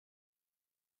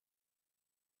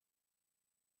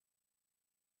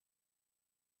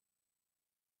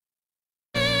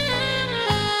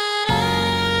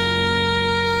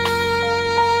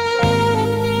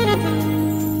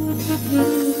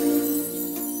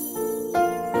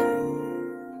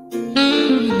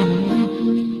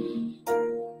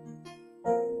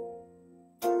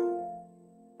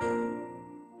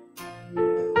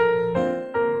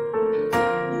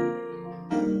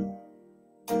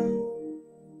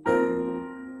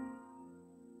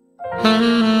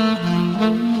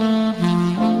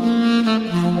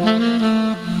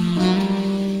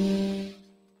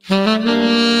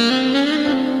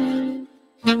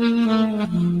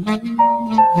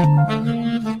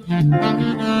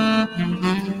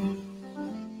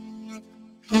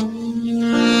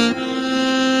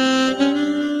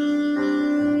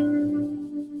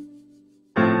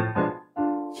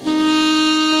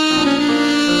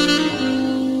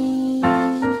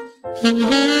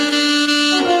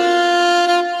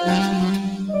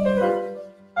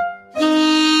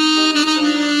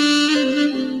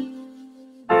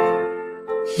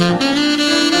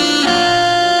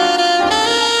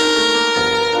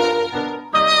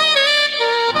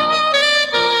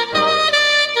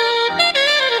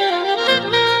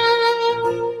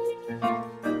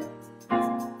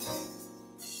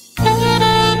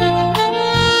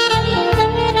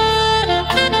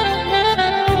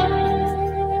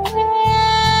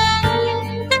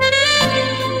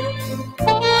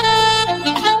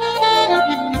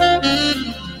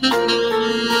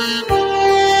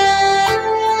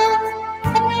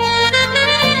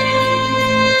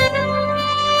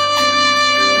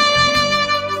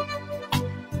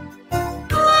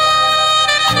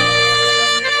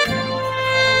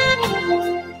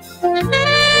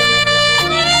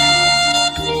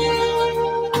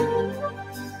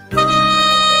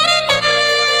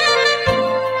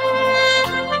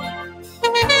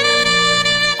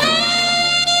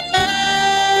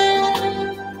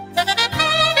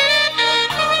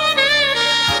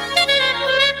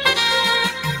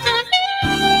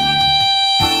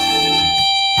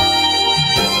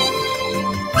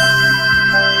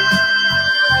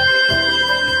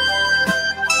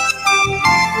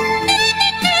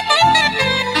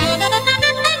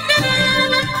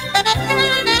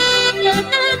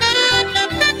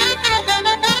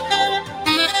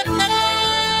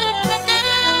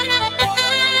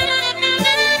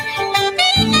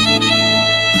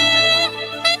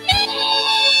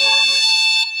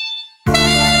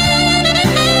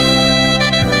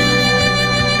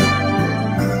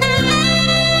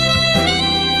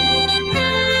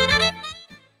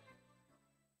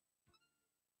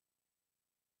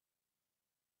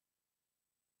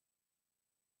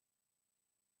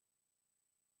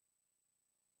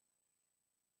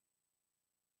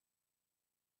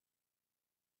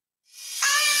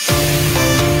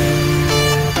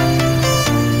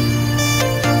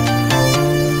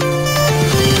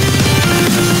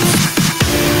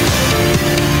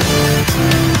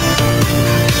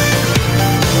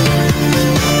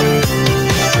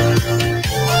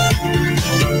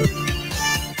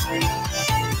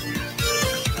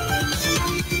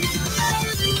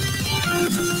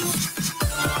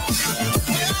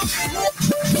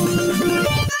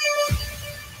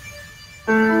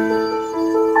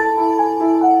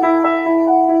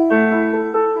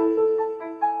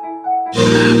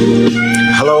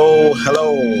Hello,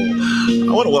 hello.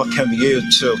 I want to welcome you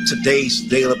to today's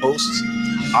Daily Boost.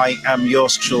 I am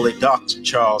yours truly, Dr.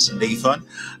 Charles Ndifon,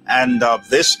 and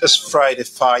this is Friday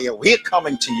Fire. We're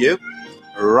coming to you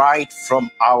right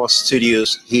from our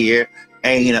studios here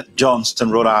in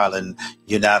Johnston, Rhode Island,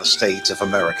 United States of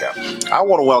America. I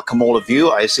want to welcome all of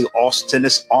you. I see Austin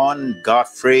is on,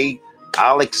 Godfrey,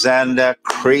 Alexander,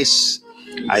 Chris.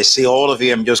 I see all of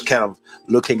you. I'm just kind of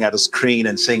looking at the screen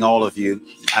and seeing all of you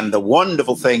and the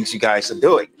wonderful things you guys are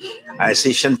doing. I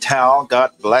see Chantal,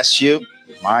 God bless you.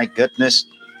 My goodness.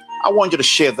 I want you to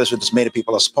share this with as many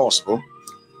people as possible.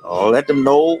 Let them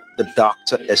know the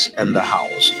doctor is in the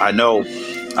house. I know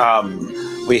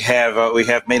we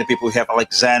have many people. We have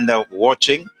Alexander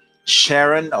watching,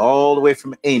 Sharon all the way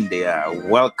from India.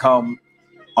 Welcome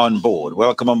on board.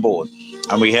 Welcome on board.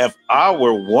 And we have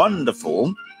our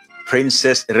wonderful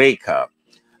Princess Reka.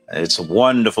 It's a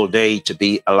wonderful day to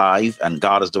be alive, and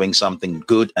God is doing something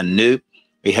good and new.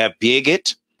 We have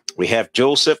Birgit, we have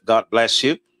Joseph, God bless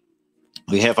you.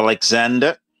 We have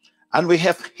Alexander, and we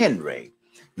have Henry.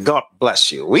 God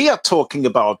bless you. We are talking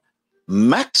about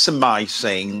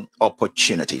maximizing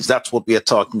opportunities. That's what we are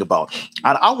talking about.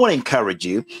 And I want to encourage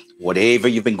you, whatever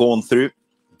you've been going through,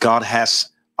 God has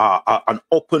an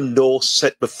open door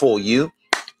set before you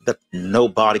that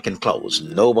nobody can close.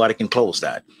 Nobody can close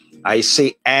that. I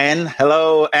see Anne.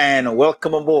 Hello, Anne.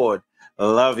 Welcome aboard.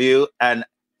 Love you. And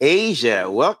Asia,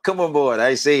 welcome aboard.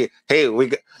 I see. Hey,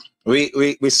 we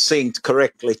synced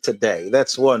correctly today.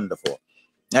 That's wonderful.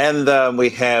 And we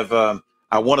have.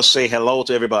 I want to say hello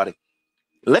to everybody.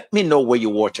 Let me know where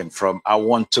you're watching from. I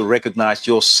want to recognize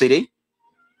your city.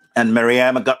 And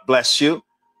Mariama, God bless you.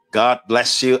 God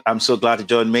bless you. I'm so glad to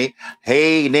join me.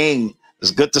 Hey, Ning,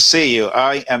 it's good to see you.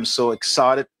 I am so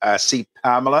excited. I see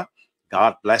Pamela.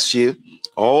 God bless you.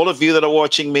 All of you that are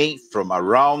watching me from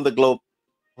around the globe,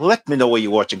 let me know where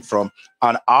you're watching from.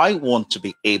 And I want to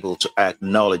be able to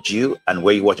acknowledge you and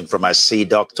where you're watching from. I see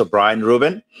Dr. Brian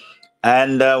Rubin.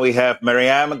 And we have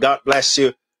Mariam. God bless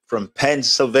you from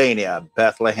Pennsylvania,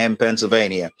 Bethlehem,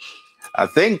 Pennsylvania. I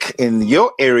think in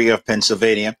your area of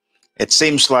Pennsylvania, it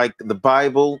seems like the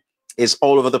Bible is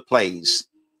all over the place.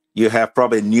 You have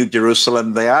probably New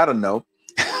Jerusalem there. I don't know.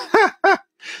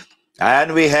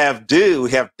 And we have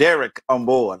Derek on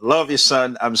board. Love you,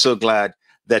 son. I'm so glad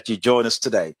that you joined us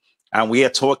today. And we are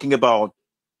talking about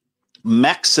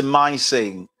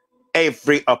maximizing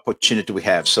every opportunity we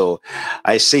have. So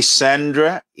I see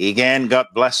Sandra again. God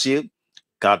bless you.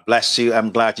 God bless you.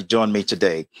 I'm glad you joined me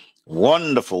today.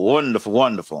 Wonderful, wonderful,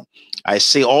 wonderful. I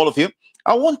see all of you.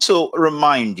 I want to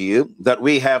remind you that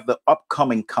we have the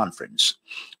upcoming conference.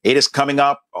 It is coming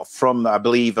up from, I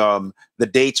believe, the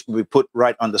dates we put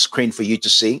right on the screen for you to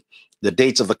see. The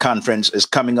dates of the conference is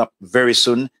coming up very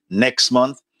soon, next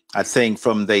month, I think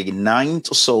from the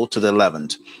 9th or so to the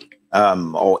 11th,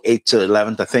 or 8th to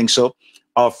 11th, I think so,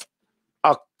 of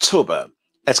October.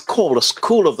 It's called the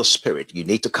School of the Spirit. You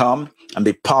need to come and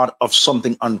be part of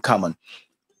something uncommon.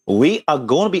 We are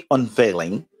going to be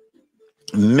unveiling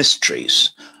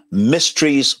mysteries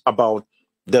about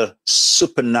the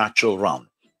supernatural realm,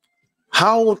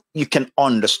 how you can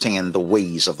understand the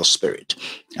ways of the Spirit.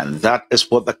 And that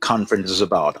is what the conference is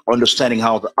about, understanding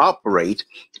how to operate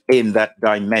in that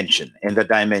dimension,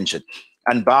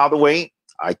 And by the way,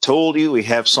 I told you we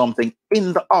have something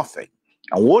in the offing.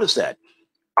 And what is that?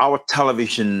 Our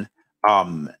television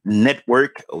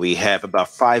network. We have about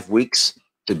 5 weeks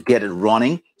to get it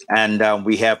running, and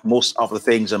we have most of the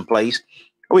things in place.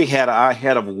 I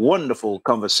had a wonderful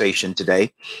conversation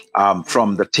today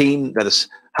from the team that is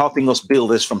helping us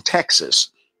build this from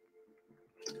Texas,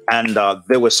 and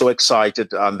they were so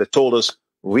excited. They told us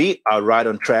we are right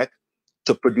on track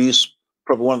to produce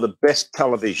probably one of the best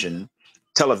television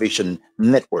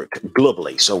network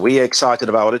globally. So we are excited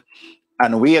about it,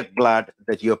 and we are glad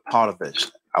that you're part of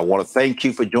this. I want to thank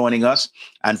you for joining us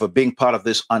and for being part of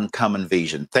this uncommon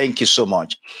vision. Thank you so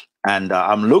much. And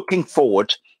I'm looking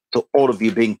forward to all of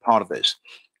you being part of this.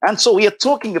 And so we are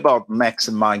talking about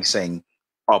maximizing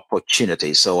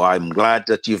opportunity. So I'm glad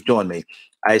that you've joined me.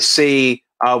 I see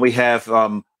we have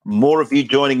more of you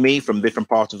joining me from different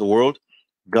parts of the world.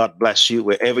 God bless you.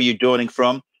 Wherever you're joining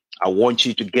from, I want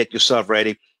you to get yourself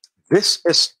ready. This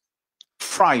is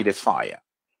Friday Fire.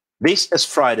 This is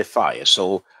Friday Fire.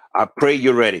 So I pray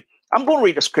you're ready. I'm going to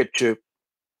read a scripture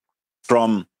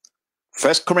from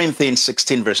 1 Corinthians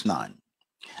 16, verse 9.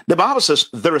 The Bible says,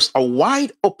 there is a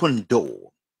wide open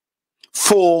door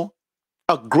for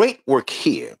a great work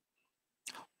here,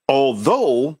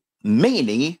 although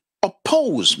many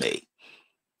oppose me.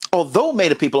 Although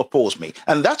many people oppose me.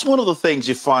 And that's one of the things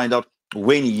you find out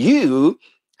when you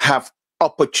have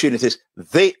opportunities.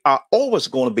 They are always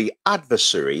going to be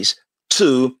adversaries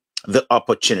to the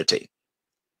opportunity.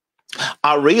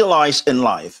 I realize in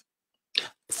life,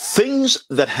 things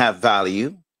that have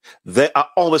value, there are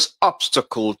always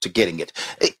obstacles to getting it.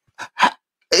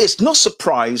 It's no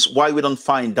surprise why we don't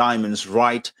find diamonds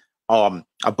right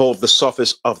above the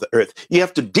surface of the earth. You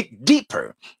have to dig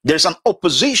deeper. There's an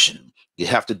opposition. You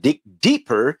have to dig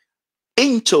deeper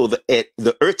into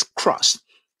the earth's crust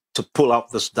to pull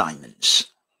out those diamonds.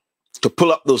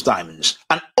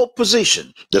 An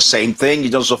opposition. The same thing. You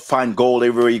don't find gold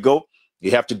everywhere you go. You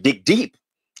have to dig deep.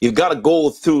 You've got to go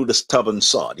through the stubborn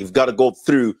sod. You've got to go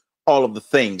through all of the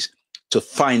things to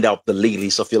find out the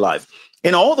lilies of your life.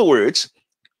 In other words,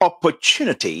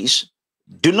 opportunities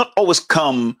do not always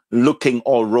come looking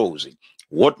all rosy.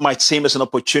 What might seem as an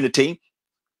opportunity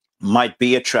might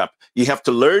be a trap. You have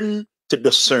to learn to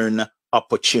discern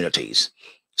opportunities.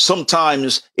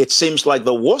 Sometimes it seems like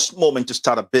the worst moment to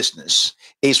start a business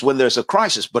is when there's a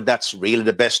crisis, but that's really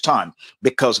the best time,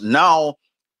 because now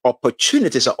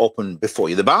opportunities are open before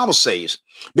you. The Bible says,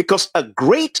 because a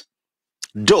great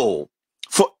door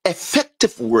for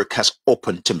effective work has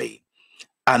opened to me,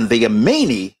 and there are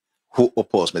many who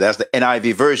oppose me. That's the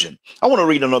NIV version. I want to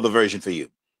read another version for you.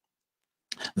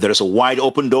 There is a wide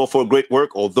open door for great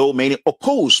work, although many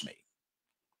oppose me.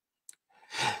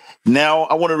 Now,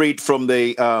 I want to read from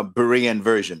the Berean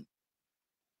version.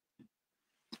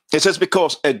 It says,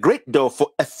 because a great door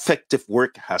for effective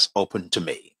work has opened to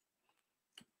me.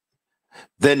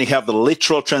 Then you have the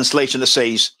literal translation that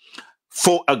says,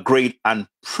 for a great and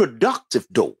productive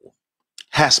door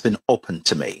has been opened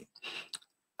to me.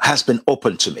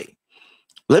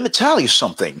 Let me tell you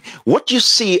something. What you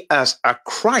see as a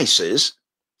crisis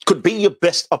could be your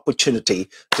best opportunity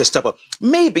to step up.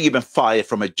 Maybe you've been fired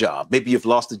from a job. Maybe you've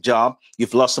lost a job.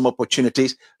 You've lost some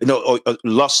opportunities, or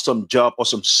lost some job or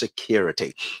some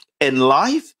security. In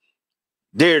life,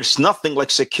 there's nothing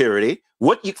like security.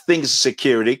 What you think is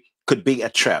security could be a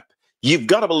trap. You've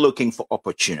got to be looking for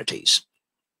opportunities,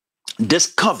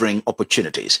 discovering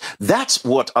opportunities. That's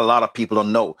what a lot of people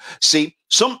don't know. See,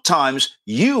 sometimes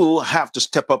you have to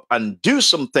step up and do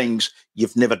some things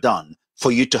you've never done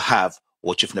for you to have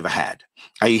what you've never had.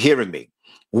 Are you hearing me?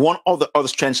 One of the other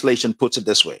translation puts it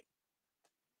this way.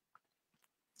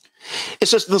 It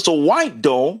says there's a wide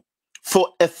door for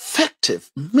effective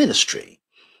ministry.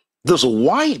 There's a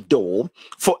wide door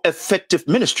for effective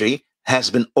ministry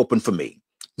has been opened for me.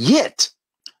 Yet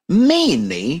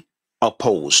many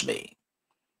oppose me.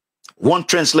 One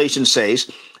translation says,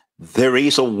 there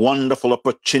is a wonderful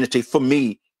opportunity for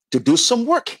me to do some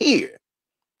work here,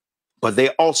 but there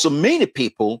are also many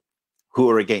people who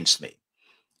are against me.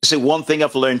 See, one thing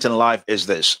I've learned in life is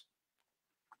this.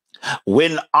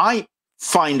 When I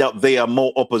find out there are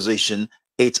more opposition,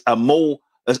 it's a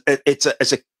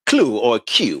clue or a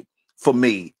cue for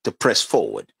me to press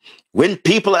forward. When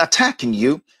people are attacking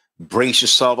you, brace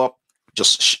yourself up,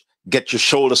 just get your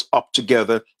shoulders up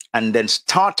together, and then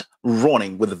start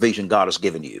running with the vision God has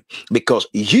given you, because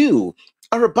you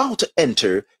are about to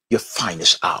enter your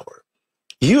finest hour.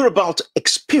 You're about to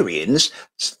experience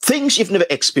things you've never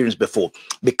experienced before,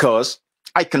 because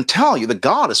I can tell you that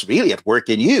God is really at work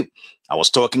in you. I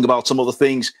was talking about some of the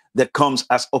things that comes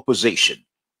as opposition.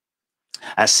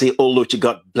 I say, oh Lord,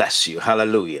 God bless you.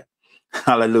 Hallelujah.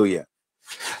 Hallelujah.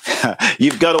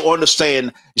 You've got to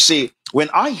understand, you see, when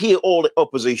I hear all the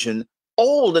opposition,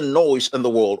 all the noise in the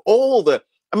world,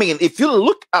 if you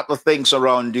look at the things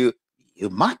around you, you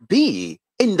might be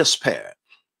in despair.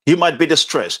 You might be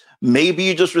distressed. Maybe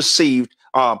you just received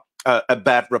a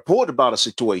bad report about a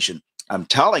situation. I'm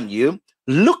telling you,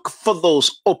 look for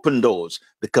those open doors,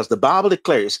 because the Bible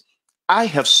declares, I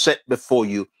have set before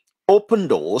you open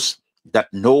doors that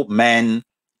no man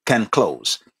can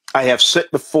close. I have set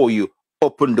before you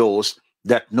open doors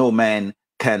that no man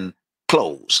can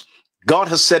close. God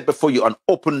has set before you an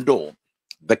open door.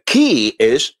 The key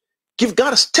is you've got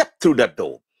to step through that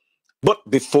door. But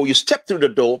before you step through the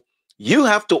door, you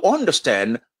have to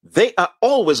understand there are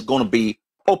always going to be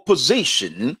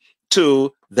opposition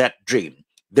to that dream.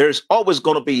 There's always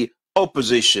going to be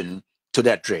opposition to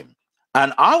that dream.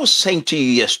 And I was saying to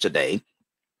you yesterday,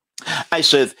 I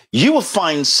said, you will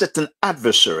find certain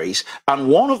adversaries. And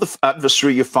one of the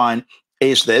adversaries you find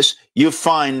is this. You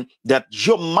find that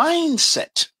your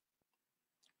mindset,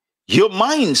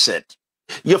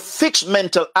 your fixed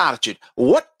mental attitude.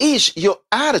 What is your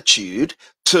attitude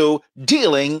to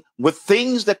dealing with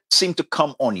things that seem to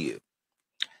come on you?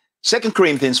 2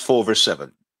 Corinthians 4, verse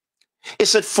 7. It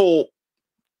said,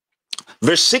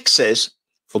 verse 6 says,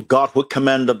 for God who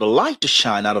commanded the light to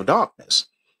shine out of darkness,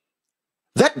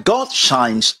 that God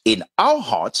shines in our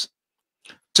hearts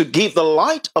to give the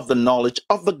light of the knowledge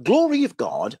of the glory of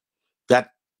God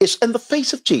that is in the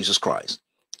face of Jesus Christ.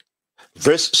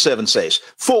 Verse 7 says,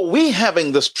 for we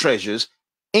having these treasures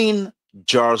in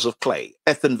jars of clay,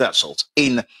 earthen vessels,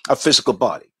 in a physical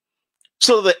body,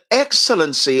 so the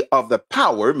excellency of the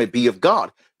power may be of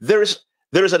God. There is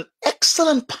an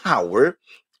excellent power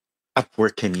at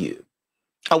work in you.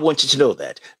 I want you to know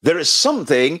that. There is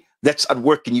something that's at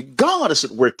work in you. God is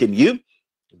at work in you,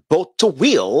 both to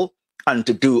will and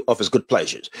to do of his good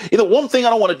pleasures. One thing I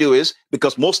don't want to do is,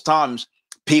 because most times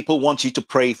people want you to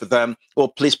pray for them. Well,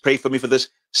 please pray for me for this.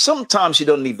 Sometimes you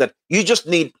don't need that. You just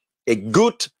need a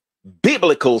good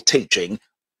biblical teaching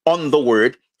on the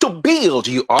word to build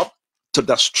you up to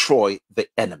destroy the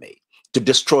enemy.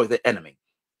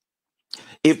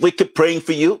 If we keep praying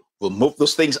for you, we'll move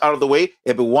those things out of the way.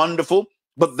 It'll be wonderful.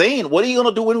 But then what are you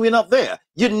going to do when we're not there?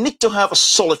 You need to have a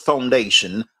solid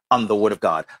foundation on the word of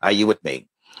God. Are you with me?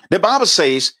 The Bible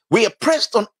says we are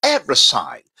pressed on every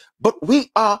side, but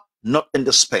we are not in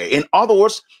despair. In other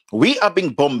words, we are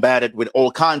being bombarded with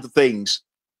all kinds of things,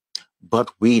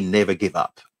 but we never give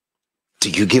up. Do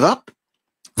you give up?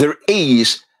 There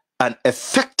is an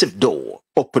effective door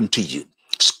open to you.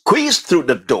 Squeeze through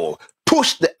the door,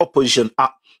 push the opposition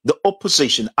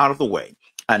out of the way,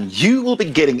 and you will be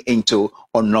getting into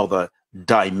another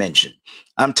dimension.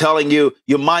 I'm telling you,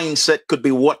 your mindset could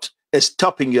be what is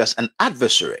stopping you as an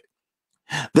adversary.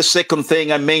 The second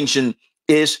thing I mentioned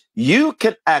is you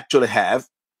can actually have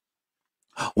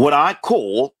what I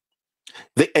call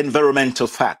the environmental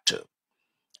factor.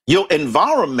 Your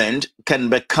environment can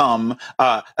become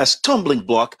a stumbling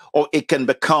block, or it can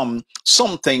become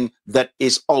something that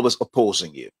is always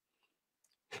opposing you.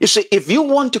 You see, if you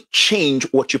want to change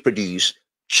what you produce,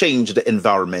 change the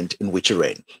environment in which you're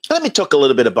in. Let me talk a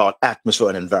little bit about atmosphere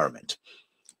and environment.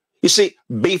 You see,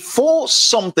 before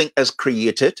something is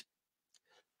created,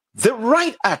 the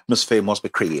right atmosphere must be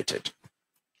created.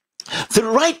 The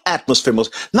right atmosphere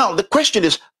must. Now, the question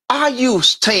is, are you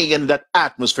staying in that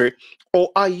atmosphere or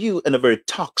are you in a very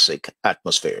toxic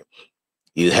atmosphere?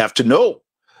 You have to know.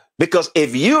 Because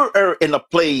if you are in a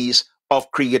place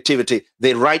of creativity,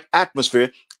 the right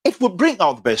atmosphere, it will bring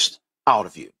out the best out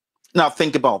of you. Now,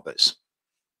 think about this.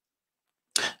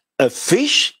 A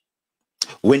fish,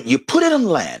 when you put it on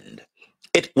land,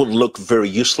 it will look very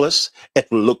useless. It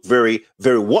will look very,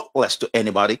 very worthless to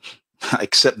anybody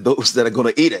except those that are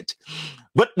going to eat it.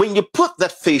 But when you put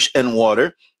that fish in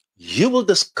water, you will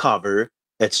discover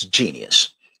its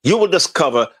genius. You will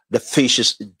discover the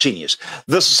fish's genius.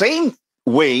 The same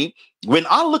way, when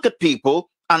I look at people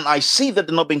and I see that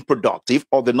they're not being productive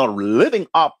or they're not living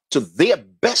up to their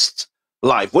best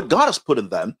life, what God has put in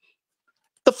them,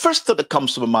 the first thought that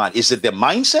comes to my mind is it their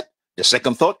mindset? The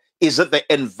second thought is that the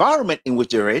environment in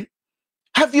which you're in.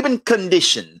 Have you been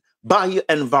conditioned by your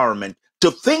environment to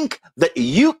think that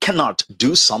you cannot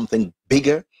do something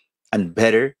bigger and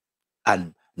better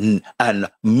and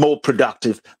more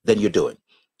productive than you're doing?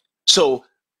 So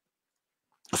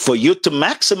for you to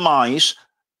maximize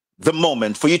the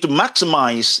moment, for you to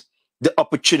maximize the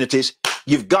opportunities,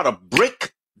 you've got to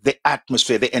break the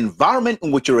atmosphere, the environment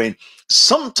in which you're in.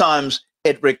 Sometimes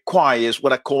it requires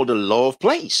what I call the law of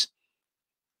place.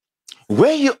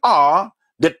 Where you are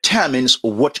determines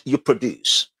what you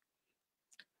produce.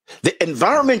 The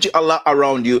environment you allow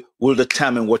around you will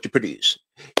determine what you produce.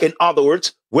 In other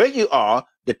words, where you are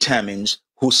determines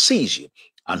who sees you,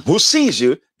 and who sees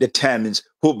you determines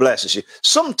who blesses you.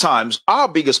 Sometimes our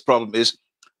biggest problem is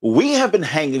we have been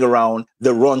hanging around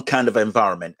the wrong kind of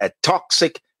environment, a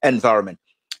toxic environment.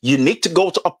 You need to go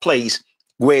to a place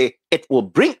where it will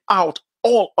bring out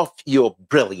all of your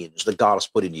brilliance that God has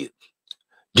put in you.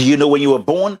 Do you know when you were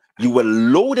born, you were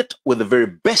loaded with the very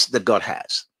best that God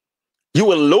has? You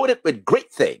were loaded with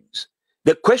great things.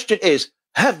 The question is,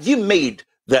 have you made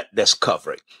that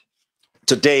discovery?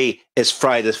 Today is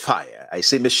Friday's Fire. I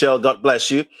see Michelle, God bless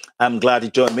you. I'm glad you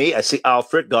joined me. I see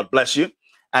Alfred, God bless you.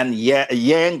 And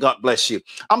Yang, God bless you.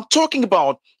 I'm talking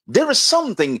about there is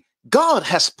something God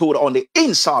has put on the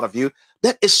inside of you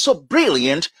that is so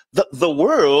brilliant that the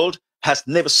world has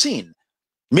never seen.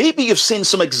 Maybe you've seen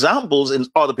some examples in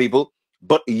other people,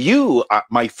 but you,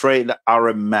 my friend, are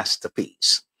a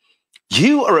masterpiece.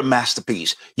 You are a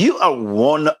masterpiece. You are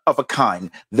one of a kind.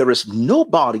 There is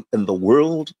nobody in the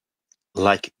world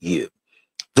like you.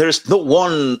 There is no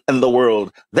one in the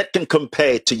world that can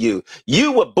compare to you.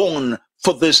 You were born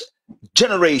for this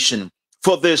generation,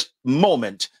 for this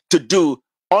moment, to do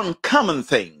uncommon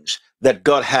things that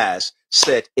God has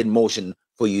set in motion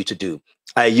for you to do.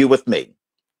 Are you with me?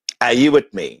 Are you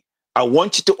with me? I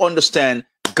want you to understand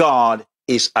God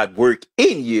is at work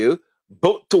in you,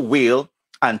 both to will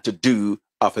and to do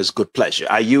of his good pleasure.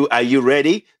 Are you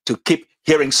ready to keep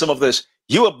hearing some of this?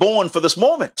 You were born for this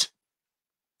moment.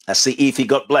 I see Ify,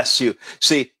 God bless you.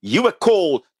 See, you were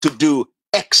called to do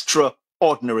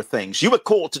extraordinary things. You were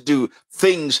called to do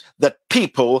things that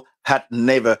people had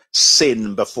never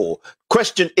seen before.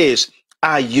 Question is,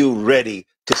 are you ready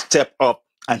to step up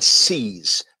and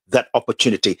seize that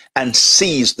opportunity and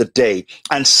seize the day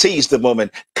and seize the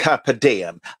moment? Carpe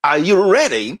diem. Are you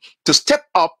ready to step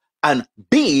up and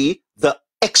be the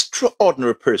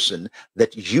extraordinary person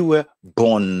that you were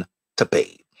born to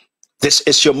be? This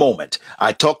is your moment.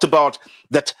 I talked about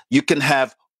that you can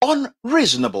have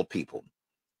unreasonable people.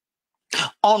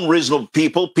 Unreasonable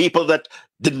people, people that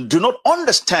do not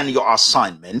understand your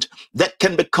assignment, that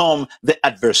can become the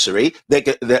adversary, they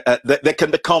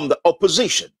can become the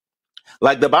opposition.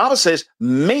 Like the Bible says,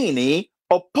 many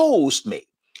opposed me.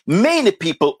 Many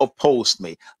people opposed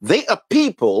me. They are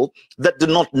people that do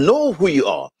not know who you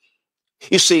are.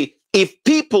 You see, if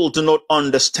people do not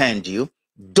understand you,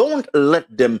 don't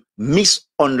let them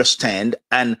misunderstand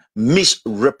and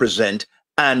misrepresent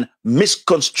and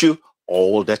misconstrue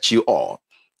all that you are.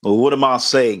 What am I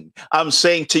saying? I'm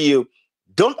saying to you,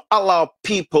 don't allow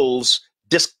people's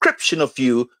description of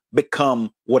you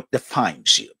become what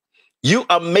defines you. You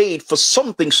are made for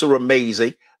something so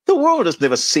amazing. The world has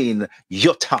never seen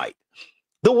your type.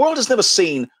 The world has never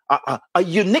seen a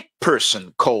unique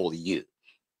person called you.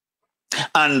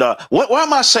 And why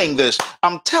am I saying this?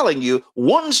 I'm telling you,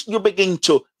 once you begin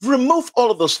to remove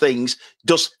all of those things,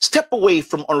 just step away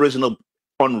from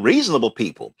unreasonable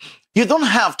people. You don't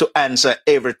have to answer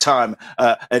every time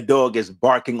a dog is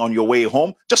barking on your way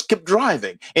home. Just keep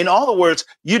driving. In other words,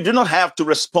 you do not have to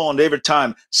respond every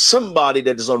time somebody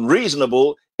that is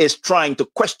unreasonable is trying to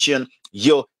question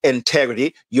your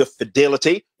integrity, your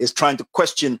fidelity, is trying to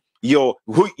question your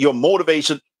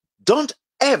motivation. Don't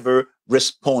ever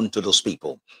respond to those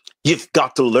people. You've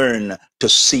got to learn to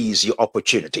seize your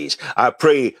opportunities. I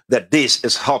pray that this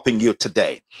is helping you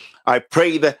today. I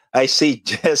pray that I see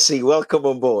Jesse. Welcome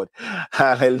on board.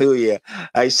 Hallelujah.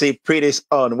 I see Pretty's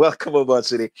on. Welcome aboard,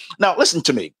 City. Now, listen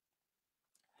to me.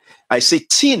 I see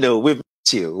Tino with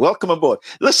you. Welcome aboard.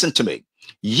 Listen to me.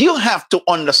 You have to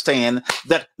understand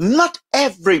that not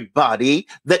everybody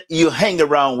that you hang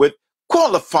around with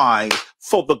qualifies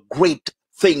for the great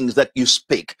things that you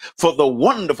speak, for the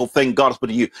wonderful thing God has put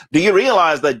in you. Do you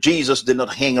realize that Jesus did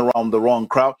not hang around the wrong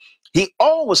crowd? He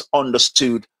always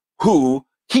understood who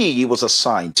he was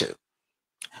assigned to.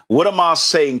 What am I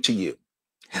saying to you?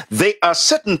 There are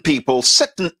certain people,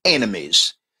 certain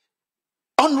enemies,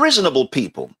 unreasonable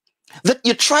people, that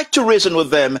you try to reason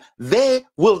with them, they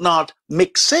will not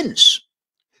make sense.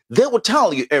 They will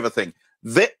tell you everything.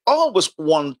 They always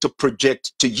want to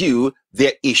project to you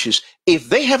their issues. If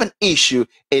they have an issue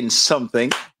in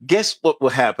something, guess what will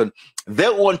happen? They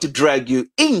want to drag you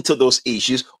into those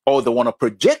issues, or they want to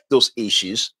project those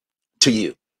issues to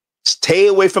you. Stay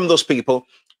away from those people.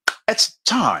 It's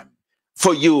time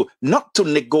for you not to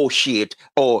negotiate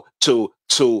or to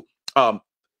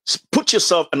put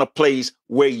yourself in a place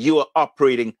where you are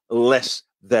operating less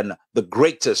than the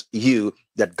greatest you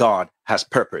that God has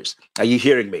purposed. Are you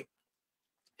hearing me?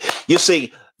 You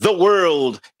see, the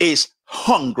world is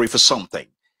hungry for something.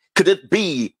 Could it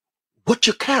be what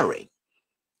you carry?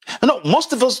 No,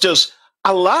 most of us just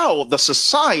allow the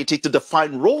society to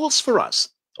define roles for us.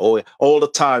 Oh, all the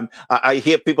time, I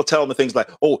hear people tell me things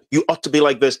like, oh, you ought to be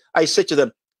like this. I say to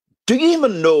them, do you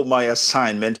even know my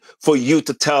assignment for you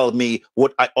to tell me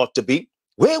what I ought to be?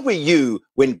 Where were you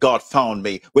when God found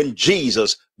me, when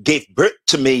Jesus gave birth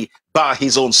to me by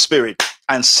his own spirit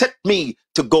and set me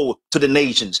to go to the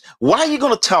nations? Why are you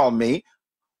going to tell me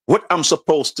what I'm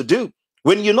supposed to do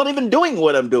when you're not even doing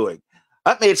what I'm doing?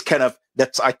 That means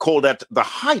I call that the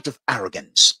height of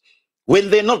arrogance. When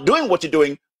they're not doing what you're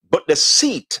doing, but they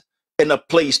sit in a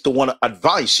place to want to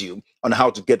advise you on how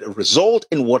to get a result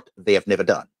in what they have never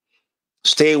done.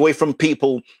 Stay away from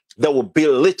people that will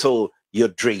belittle your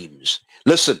dreams.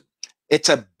 Listen, it's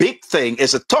a big thing.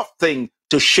 It's a tough thing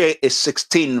to share a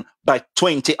 16 by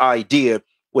 20 idea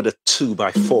with a 2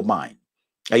 by 4 mind.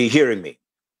 Are you hearing me?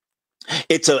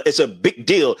 It's a big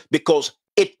deal because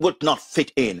it would not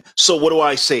fit in. So what do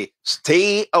I say?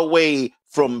 Stay away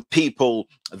from people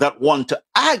that want to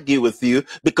argue with you,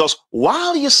 because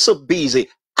while you're so busy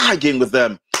arguing with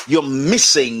them, you're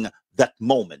missing that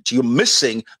moment. You're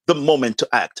missing the moment to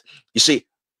act. You see,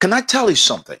 can I tell you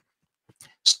something?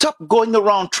 Stop going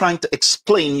around trying to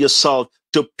explain yourself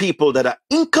to people that are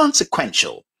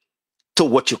inconsequential to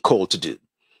what you're called to do.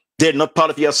 They're not part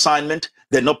of your assignment.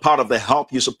 They're not part of the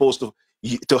help you're supposed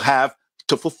to have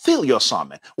to fulfill your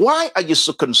assignment. Why are you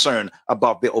so concerned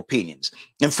about their opinions?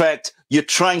 In fact, you're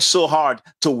trying so hard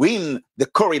to win the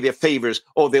curry their favors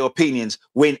or their opinions,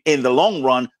 when in the long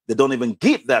run, they don't even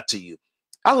give that to you.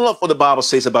 I love what the Bible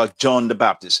says about John the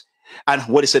Baptist and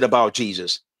what it said about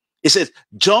Jesus. It says,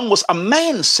 John was a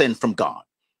man sent from God.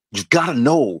 You got to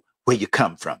know where you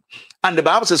come from. And the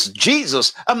Bible says,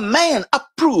 Jesus, a man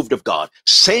approved of God,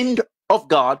 sent of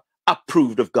God,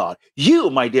 approved of God.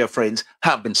 You, my dear friends,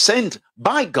 have been sent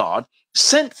by God,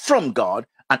 sent from God,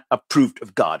 and approved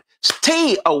of God.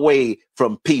 Stay away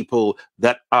from people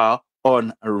that are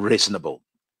unreasonable.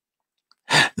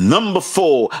 Number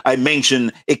 4, I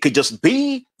mentioned it could just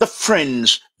be the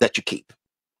friends that you keep.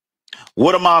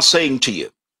 What am I saying to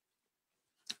you?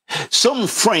 Some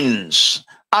friends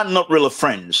are not really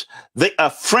friends. They are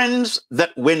friends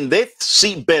that when they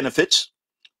see benefits,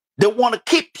 they want to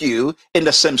keep you in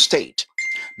the same state.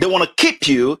 They want to keep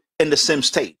you in the same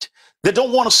state. They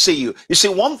don't want to see you. You see,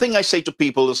 one thing I say to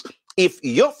people is, if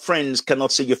your friends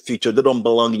cannot see your future, they don't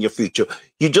belong in your future,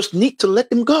 you just need to let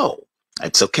them go.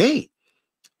 It's okay.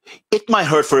 It might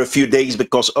hurt for a few days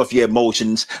because of your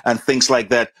emotions and things like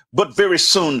that, but very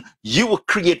soon you will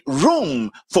create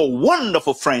room for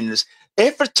wonderful friends.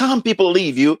 Every time people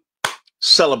leave you,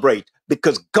 celebrate,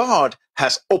 because God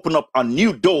has opened up a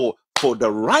new door for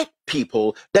the right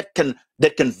people that can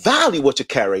value what you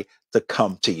carry to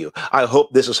come to you. I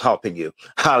hope this is helping you.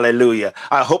 Hallelujah.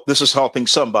 I hope this is helping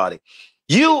somebody.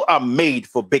 You are made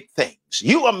for big things.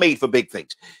 You are made for big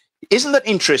things. Isn't that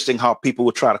interesting how people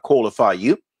will try to qualify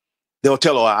you? They'll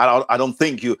tell, oh, I don't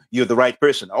think you're the right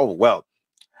person. Oh, well,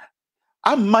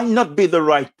 I might not be the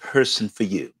right person for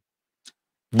you,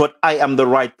 but I am the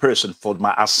right person for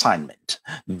my assignment.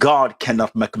 God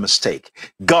cannot make a mistake.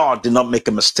 God did not make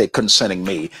a mistake concerning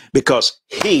me because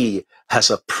he has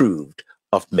approved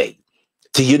of me.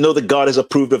 Do you know that God has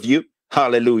approved of you?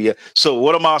 Hallelujah. So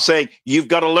what am I saying? You've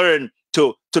got to learn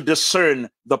to discern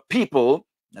the people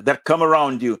that come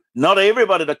around you. Not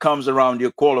everybody that comes around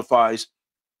you qualifies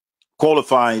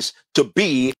to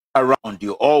be around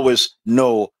you. Always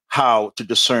know how to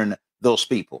discern those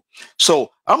people.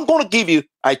 So I'm going to give you,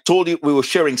 I told you we were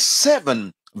sharing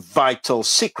 7 vital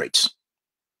secrets.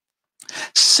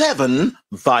 7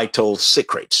 vital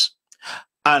secrets.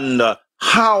 And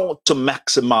how to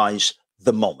maximize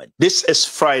the moment. This is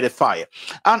Friday Fire.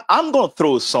 And I'm going to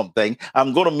throw something.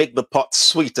 I'm going to make the pot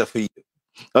sweeter for you.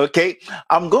 Okay,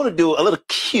 I'm going to do a little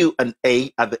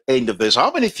Q&A at the end of this.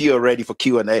 How many of you are ready for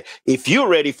Q&A? If you're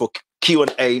ready for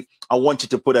Q&A, I want you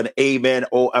to put an amen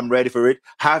or I'm ready for it.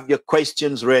 Have your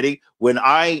questions ready. When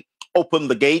I open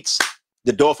the gates,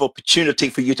 the door of opportunity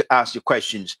for you to ask your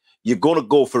questions, you're going to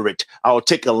go for it. I'll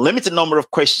take a limited number of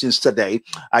questions today.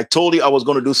 I told you I was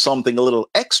going to do something a little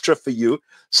extra for you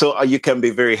so you can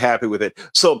be very happy with it.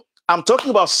 So I'm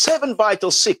talking about 7 vital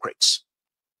secrets.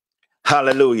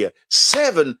 Hallelujah.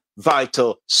 7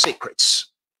 vital secrets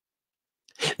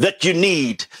that you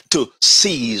need to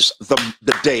seize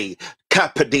the day.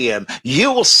 Carpe diem.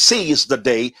 You will seize the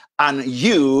day and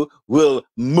you will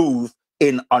move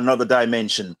in another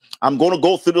dimension. I'm going to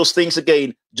go through those things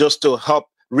again just to help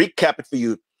recap it for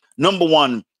you. Number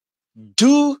 1,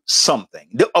 do something.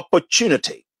 The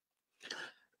opportunity.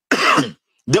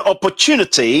 The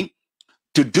opportunity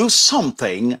to do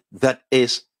something that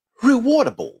is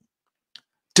rewardable.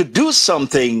 To do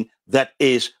something that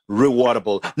is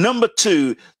rewardable. Number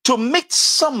 2, to meet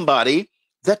somebody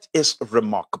that is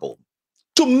remarkable.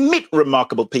 To meet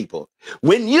remarkable people.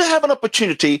 When you have an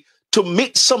opportunity to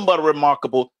meet somebody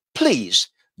remarkable, please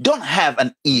don't have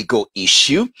an ego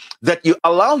issue that you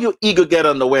allow your ego get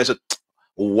on the way and say,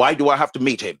 why do I have to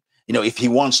meet him? You know, if he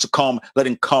wants to come, let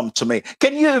him come to me.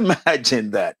 Can you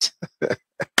imagine that?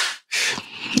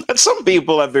 And some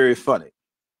people are very funny.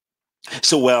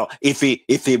 So, well, if he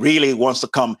really wants to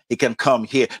come, he can come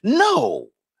here. No,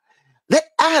 that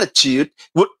attitude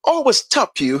would always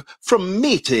stop you from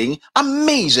meeting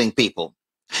amazing people.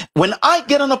 When I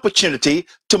get an opportunity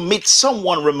to meet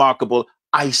someone remarkable,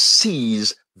 I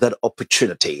seize that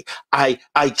opportunity. I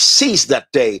seize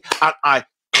that day and I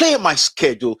clear my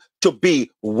schedule to be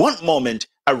one moment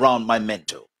around my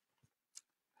mentor.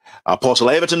 Apostle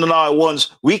Everton and I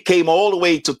once, we came all the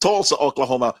way to Tulsa,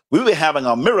 Oklahoma. We were having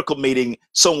a miracle meeting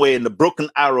somewhere in the Broken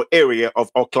Arrow area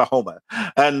of Oklahoma.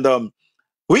 And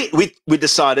we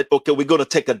decided, okay, we're going to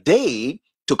take a day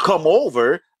to come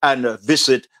over and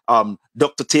visit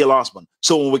Dr. Taylor Osborne.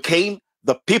 So when we came,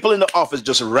 the people in the office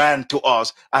just ran to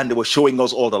us and they were showing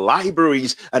us all the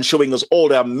libraries and showing us all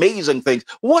the amazing things.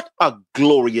 What a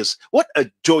joyous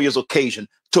occasion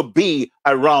to be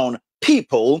around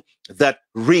people that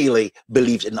really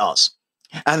believed in us.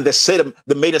 And they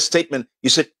made a statement. You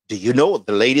said, do you know,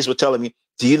 the ladies were telling me,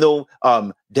 do you know,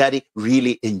 Daddy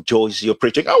really enjoys your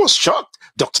preaching? I was shocked.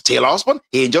 Dr. Taylor Osborne,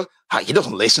 he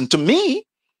doesn't listen to me.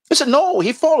 He said, no,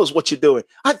 he follows what you're doing.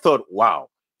 I thought, wow.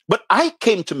 But I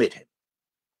came to meet him.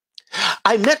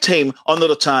 I met him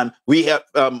another time. We have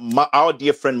our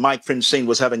dear friend Mike Francine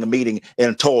was having a meeting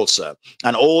in Tulsa,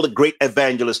 and all the great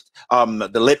evangelists,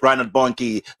 the late Reinhard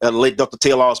Bonnke, late Dr.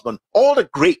 Taylor Osborne, all the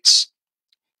greats,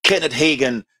 Kenneth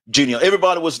Hagin Jr.,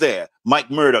 everybody was there. Mike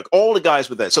Murdoch, all the guys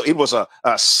were there. So it was a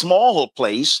small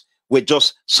place with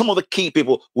just some of the key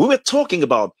people. We were talking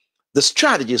about the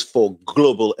strategies for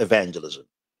global evangelism,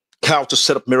 how to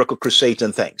set up miracle crusades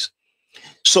and things.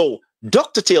 So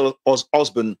Dr. Taylor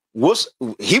Osborne was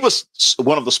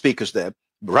one of the speakers there.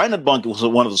 Reinhard Bonnke was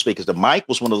one of the speakers. Mike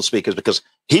was one of the speakers because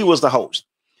he was the host.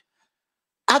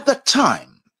 At that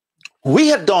time, we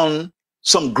had done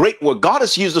some great work. God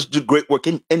has used us to do great work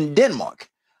in Denmark.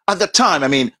 At the time, I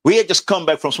mean, we had just come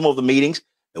back from some of the meetings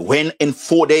when in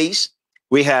 4 days,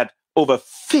 we had over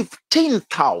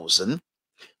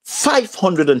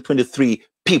 15,523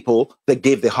 people that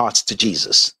gave their hearts to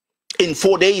Jesus. In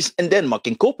 4 days in Denmark,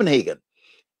 in Copenhagen,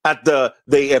 at the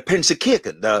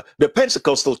Pensekirken, the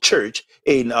Pentecostal church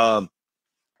in I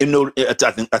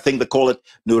think they call it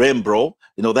Nuremberg,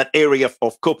 that area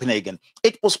of Copenhagen.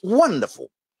 It was wonderful.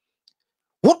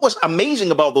 What was amazing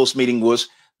about those meetings was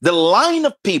the line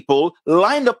of people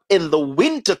lined up in the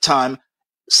winter time,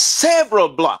 several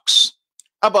blocks,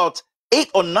 about 8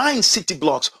 or 9 city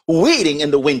blocks, waiting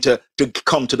in the winter to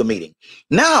come to the meeting.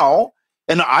 Now,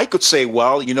 and I could say,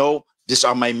 well, these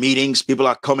are my meetings. People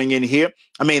are coming in here.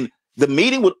 I mean, The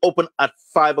meeting would open at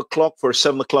 5 o'clock for a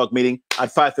 7 o'clock meeting.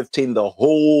 At 5:15, the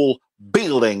whole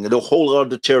building, the whole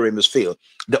auditorium was filled.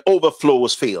 The overflow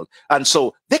was filled. And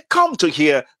so they come to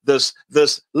hear this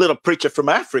little preacher from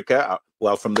Africa,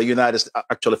 well, from the United States,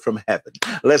 actually from heaven.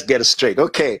 Let's get it straight.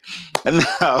 Okay. And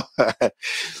now,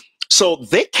 so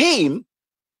they came,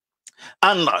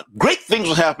 and great things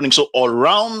were happening. So all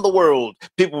around the world,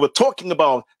 people were talking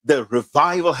about the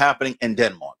revival happening in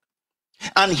Denmark.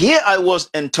 And here I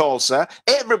was in Tulsa.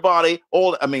 Everybody,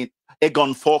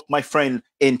 Egon Falk, my friend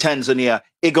in Tanzania,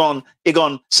 Egon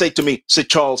said to me, say,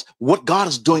 Charles, what God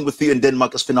is doing with you in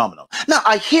Denmark is phenomenal. Now,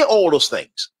 I hear all those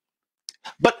things,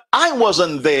 but I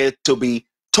wasn't there to be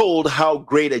told how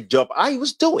great a job I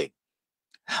was doing.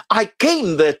 I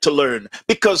came there to learn,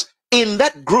 because in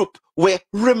that group were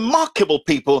remarkable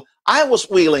people. I was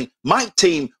willing, my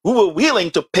team, we were willing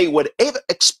to pay whatever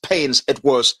expense it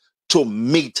was to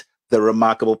meet the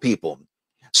remarkable people.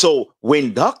 So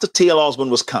when Dr. T.L. Osborne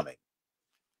was coming,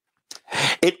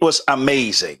 it was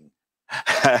amazing.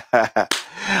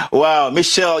 Wow,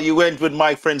 Michelle, you went with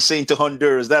my friend Saint to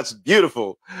Honduras. That's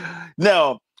beautiful.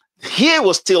 Now, here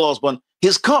was T.L. Osborne.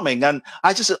 He's coming. And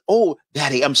I just said, oh,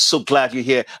 Daddy, I'm so glad you're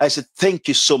here. I said, thank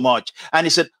you so much. And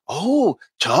he said, oh,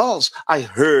 Charles, I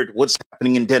heard what's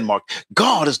happening in Denmark.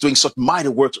 God is doing such mighty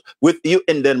works with you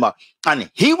in Denmark. And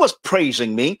he was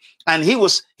praising me. And he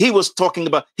was talking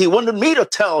about, he wanted me to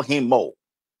tell him more.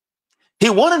 He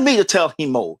wanted me to tell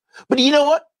him more. But you know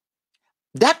what?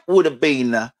 That would have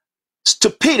been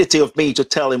stupidity of me to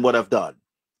tell him what I've done,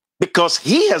 because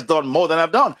he has done more than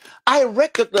I've done. I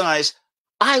recognize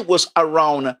I was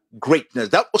around greatness.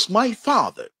 That was my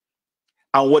father.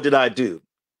 And what did I do?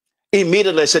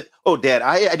 Immediately I said, oh, Dad,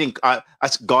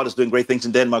 God is doing great things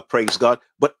in Denmark, praise God.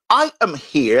 But I am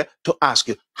here to ask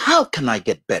you, how can I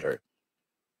get better?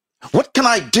 What can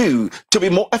I do to be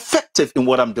more effective in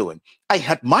what I'm doing? I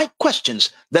had my questions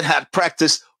that I had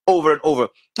practiced over and over.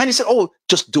 And he said, oh,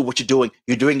 just do what you're doing.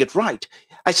 You're doing it right.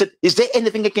 I said, is there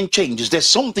anything I can change? Is there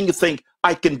something you think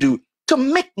I can do to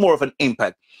make more of an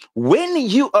impact? When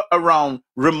you are around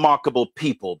remarkable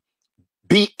people,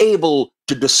 be able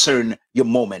to discern your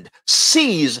moment.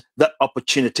 Seize that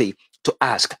opportunity to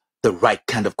ask the right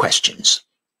kind of questions.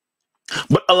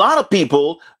 But a lot of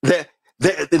people, a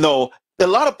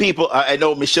lot of people, I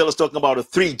know Michelle is talking about the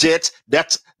 3 jets.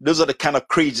 Those are the kind of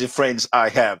crazy friends I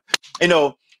have.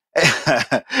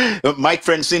 Mike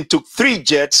Francine took 3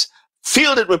 jets,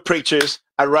 filled it with preachers,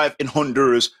 arrived in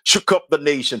Honduras, shook up the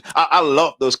nation. I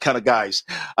love those kind of guys.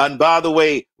 And by the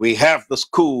way, we have the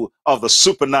School of the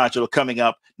Supernatural coming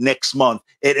up next month.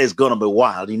 It is going to be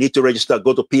wild. You need to register.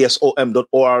 Go to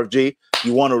psom.org.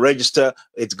 You want to register.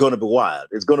 It's going to be wild.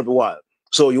 It's going to be wild.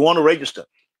 So you want to register.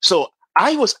 So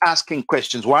I was asking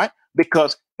questions. Why?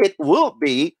 Because it will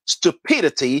be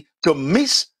stupidity to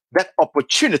miss that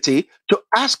opportunity to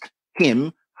ask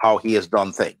him how he has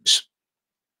done things.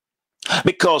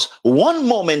 Because one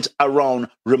moment around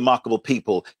remarkable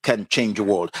people can change the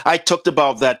world. I talked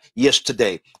about that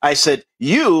yesterday. I said,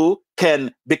 you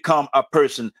can become a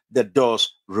person that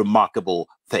does remarkable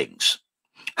things.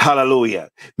 Hallelujah.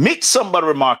 Meet somebody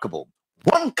remarkable.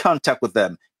 One contact with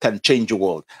them can change the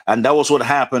world. And that was what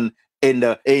happened in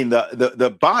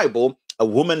the Bible. A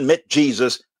woman met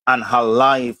Jesus and her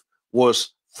life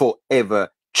was forever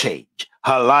changed.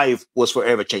 Her life was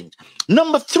forever changed.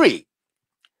 Number 3,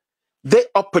 the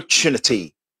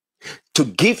opportunity to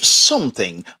give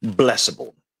something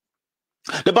blessable.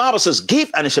 The Bible says,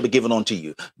 give and it shall be given unto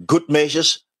you. Good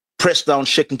measures, pressed down,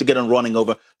 shaken together and running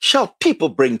over, shall people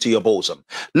bring to your bosom.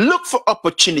 Look for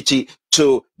opportunity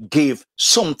to give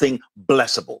something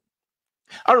blessable.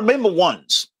 I remember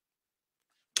once,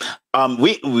 when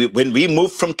we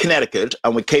moved from Connecticut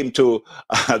and we came to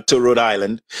Rhode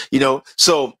Island,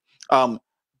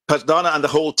 Pastor Donna and the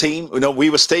whole team, we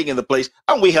were staying in the place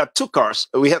and we had 2 cars.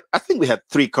 I think we had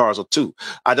 3 cars or 2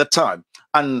 at that time.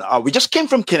 And we just came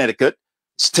from Connecticut,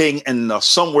 staying in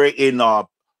somewhere in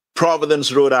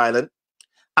Providence, Rhode Island.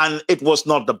 And it was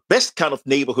not the best kind of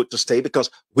neighborhood to stay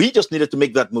because we just needed to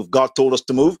make that move. God told us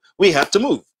to move. We had to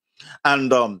move.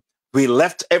 And we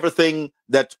left everything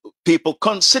that people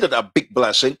considered a big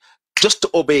blessing just to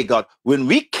obey God. When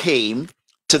we came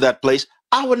to that place,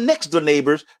 our next door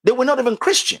neighbors, they were not even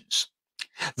Christians.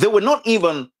 They were not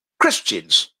even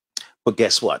Christians. But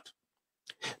guess what?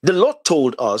 The Lord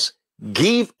told us,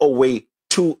 give away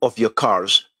 2 of your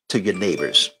cars to your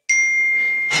neighbors.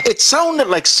 It sounded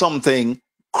like something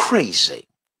crazy.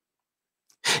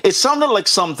 It sounded like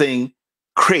something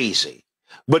crazy.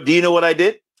 But do you know what I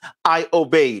did? I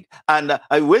obeyed. And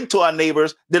I went to our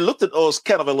neighbors. They looked at us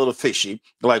kind of a little fishy.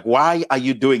 Like, why are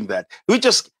you doing that? We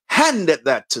just handed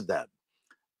that to them.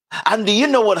 And do you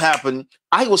know what happened?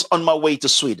 I was on my way to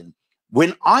Sweden.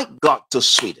 When I got to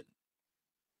Sweden,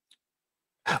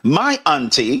 my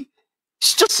auntie,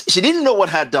 she didn't know what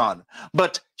I had done,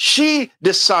 but she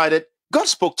decided, God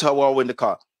spoke to her while we were in the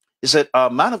car. He said,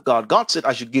 man of God, God said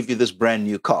I should give you this brand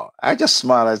new car. I just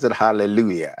smiled. I said,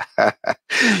 hallelujah.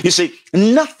 You see,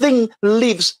 nothing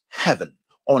leaves heaven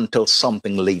until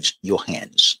something leaves your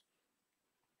hands.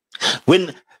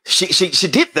 When she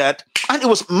did that, and it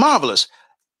was marvelous.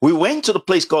 We went to the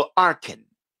place called Arkin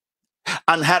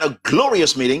and had a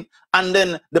glorious meeting. And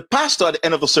then the pastor at the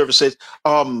end of the service says,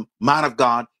 man of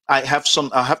God, I have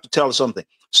to tell you something.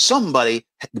 Somebody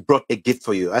brought a gift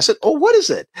for you. I said, oh, what is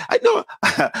it? I know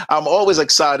I'm always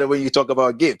excited when you talk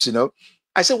about gifts, you know.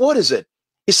 I said, what is it?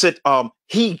 He said,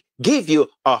 he gave you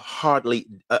a Harley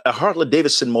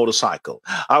Davidson motorcycle.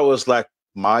 I was like,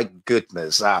 my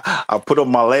goodness, I put on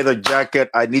my leather jacket.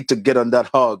 I need to get on that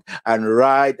hog and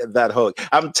ride that hog.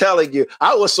 I'm telling you,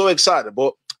 I was so excited,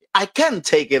 but I can't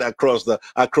take it across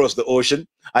the ocean.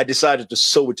 I decided to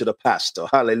sow it to the pastor.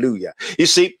 Hallelujah. You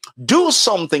see, do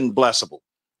something blessable.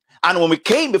 And when we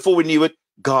came, before we knew it,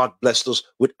 God blessed us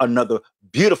with another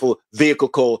beautiful vehicle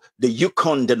called the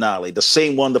Yukon Denali, the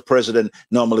same one the president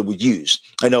normally would use.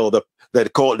 I know those are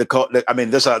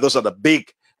the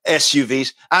big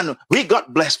SUVs, and we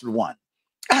got blessed with one.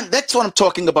 And that's what I'm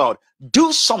talking about.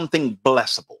 Do something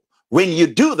blessable. When you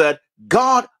do that,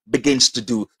 God begins to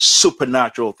do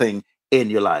supernatural thing in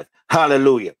your life.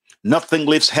 Hallelujah. Nothing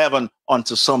leaves heaven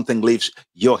until something leaves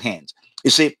your hands.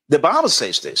 You see, the Bible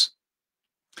says this.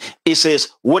 It says,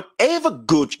 whatever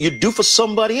good you do for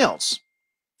somebody else,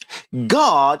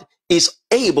 God is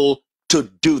able to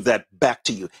do that back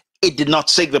to you. It did not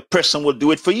say the person will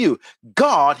do it for you.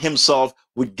 God himself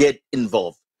would get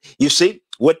involved. You see,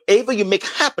 whatever you make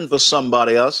happen for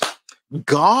somebody else,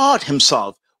 God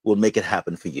himself will make it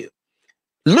happen for you.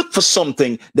 Look for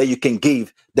something that you can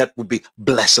give that would be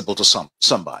blessable to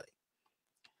somebody.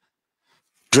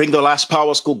 During the last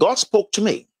Power School, God spoke to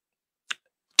me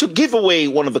to give away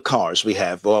one of the cars we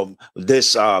have,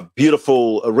 this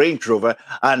beautiful Range Rover,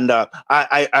 and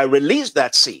I released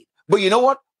that seed. But you know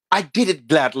what? I did it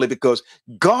gladly because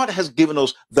God has given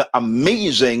us the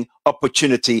amazing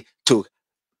opportunity to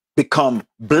become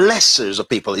blessers of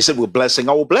people. He said, we're blessing,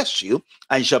 I will bless you,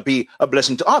 and shall be a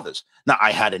blessing to others. Now,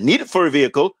 I had a need for a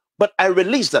vehicle, but I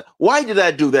released that. Why did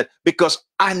I do that? Because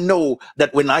I know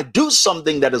that when I do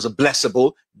something that is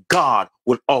blessable, God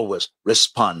will always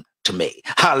respond to me.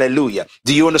 Hallelujah.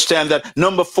 Do you understand that?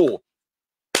 Number 4,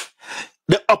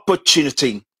 the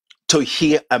opportunity to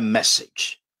hear a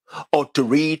message or to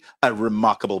read a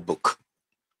remarkable book.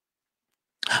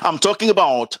 I'm talking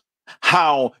about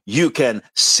how you can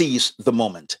seize the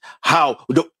moment, how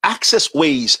to access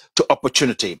ways to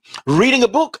opportunity, reading a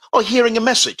book or hearing a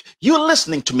message. You're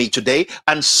listening to me today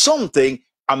and something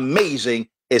amazing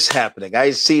is happening.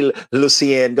 I see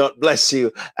Lucienne, God bless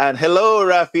you. And hello,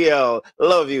 Raphael,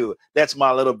 love you. That's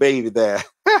my little baby there.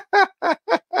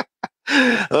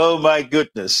 Oh my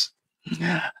goodness.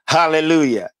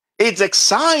 Hallelujah. It's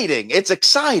exciting. It's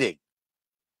exciting.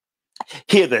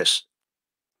 Hear this.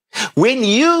 When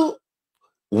you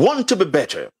want to be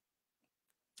better,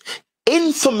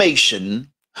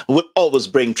 information would always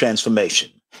bring transformation.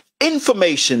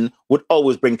 Information would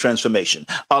always bring transformation.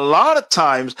 A lot of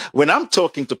times when I'm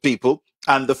talking to people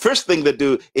and the first thing they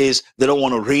do is they don't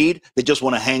want to read, they just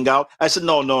want to hang out. I said,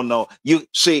 no. You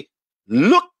see,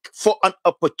 look for an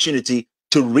opportunity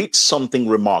to read something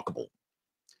remarkable,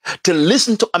 to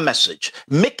listen to a message,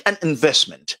 make an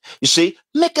investment. You see,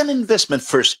 make an investment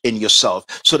first in yourself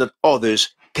so that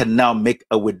others can now make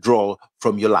a withdrawal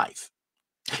from your life.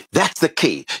 That's the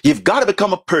key. You've got to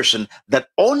become a person that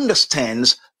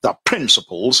understands the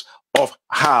principles of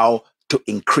how to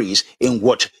increase in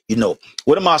what you know.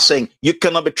 What am I saying? You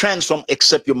cannot be transformed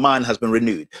except your mind has been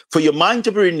renewed. For your mind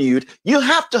to be renewed, you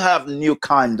have to have new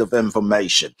kind of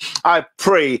information. I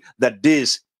pray that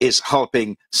this is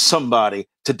helping somebody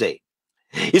today.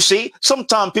 You see,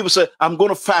 sometimes people say, I'm going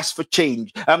to fast for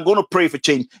change. I'm going to pray for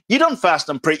change. You don't fast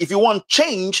and pray. If you want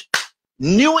change,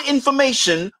 new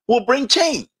information will bring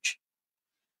change.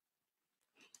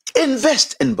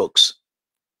 Invest in books.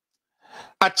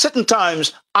 At certain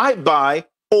times, I buy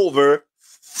over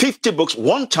 50 books.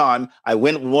 One time, I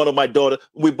went with one of my daughters.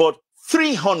 We bought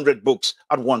 300 books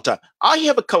at one time. I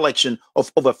have a collection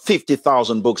of over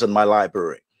 50,000 books in my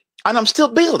library, and I'm still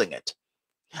building it.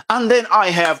 And then I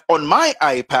have on my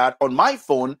iPad, on my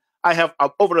phone, I have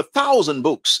over 1,000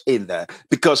 books in there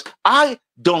because I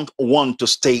don't want to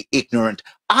stay ignorant.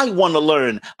 I want to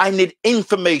learn. I need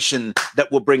information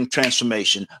that will bring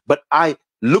transformation. But I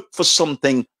look for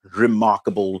something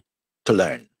remarkable to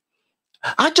learn.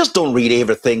 I just don't read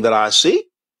everything that I see.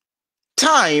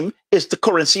 Time is the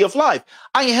currency of life.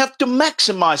 I have to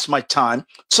maximize my time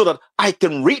so that I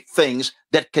can read things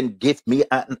that can give me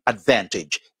an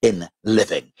advantage in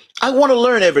living. I want to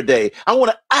learn every day. I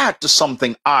want to add to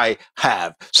something I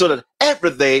have so that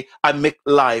every day I make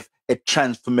life a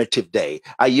transformative day.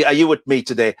 Are you with me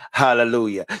today?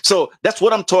 Hallelujah. So that's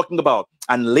what I'm talking about.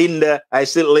 And Linda, I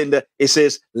said, Linda, it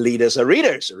says leaders are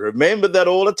readers. Remember that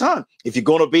all the time. If you're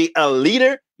going to be a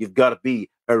leader, you've got to be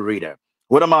a reader.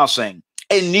 What am I saying?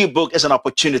 A new book is an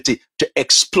opportunity to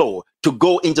explore, to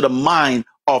go into the mind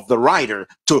of the writer,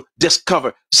 to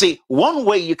discover. See, one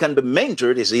way you can be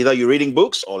mentored is either you're reading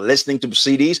books or listening to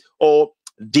CDs or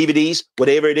DVDs,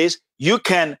 whatever it is. You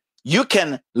can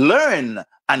learn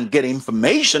and get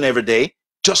information every day.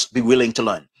 Just be willing to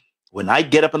learn. When I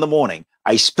get up in the morning,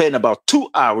 I spend about 2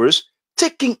 hours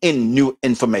taking in new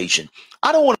information.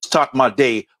 I don't want to start my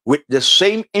day with the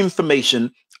same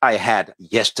information I had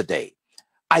yesterday.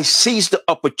 I seize the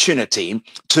opportunity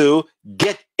to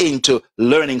get into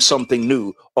learning something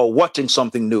new or watching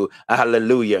something new.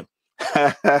 Hallelujah.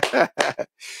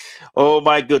 Oh,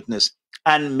 my goodness.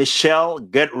 And Michelle,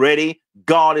 get ready.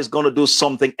 God is going to do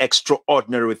something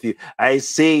extraordinary with you. I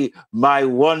see my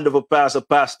wonderful pastor,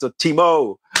 Pastor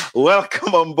Timo.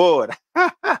 Welcome on board.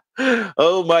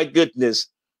 Oh, my goodness.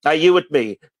 Are you with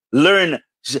me? Learn.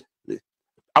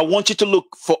 I want you to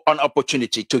look for an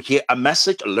opportunity to hear a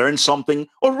message, learn something,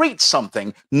 or read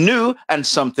something new and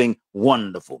something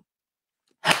wonderful.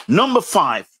 Number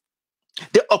 5,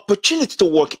 the opportunity to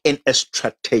work in a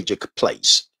strategic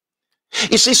place.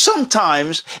 You see,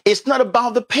 sometimes it's not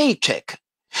about the paycheck.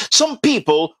 Some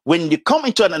people, when you come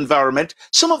into an environment,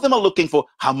 some of them are looking for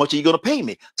how much are you going to pay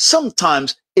me?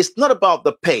 Sometimes it's not about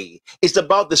the pay. It's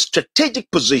about the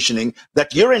strategic positioning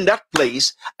that you're in that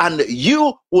place and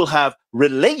you will have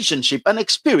relationship and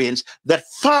experience that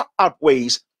far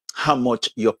outweighs how much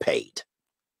you're paid.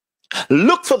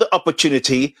 Look for the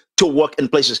opportunity to work in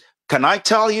places. Can I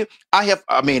tell you,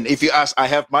 if you ask, I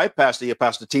have my pastor, your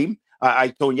pastor team, I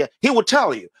told you, he would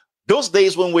tell you, those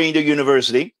days when we're in the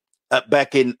university,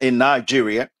 back in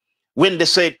Nigeria, when they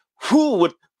said, who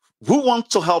wants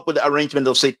to help with the arrangement,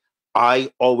 they'll say,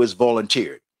 I always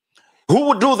volunteered. Who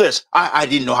would do this? I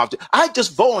didn't know how to. I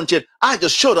just volunteered. I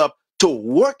just showed up to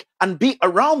work and be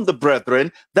around the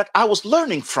brethren that I was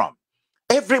learning from.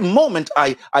 Every moment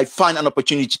I find an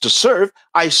opportunity to serve,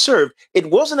 I served.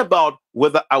 It wasn't about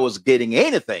whether I was getting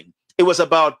anything. It was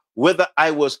about whether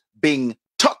I was being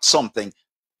taught something,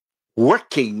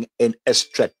 working in a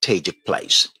strategic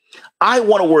place. I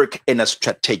want to work in a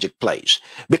strategic place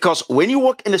because when you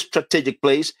work in a strategic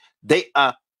place, they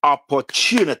are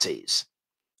opportunities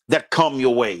that come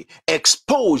your way,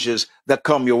 exposures that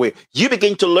come your way. You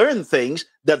begin to learn things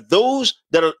that those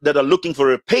that are looking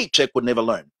for a paycheck would never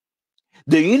learn.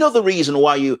 Do you know the reason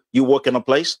why you work in a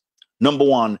place? Number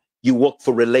 1, you work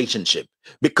for relationship.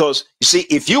 Because you see,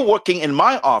 if you're working in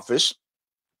my office,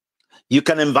 you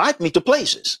can invite me to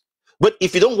places. But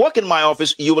if you don't work in my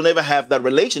office, you will never have that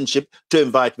relationship to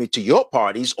invite me to your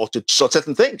parties or to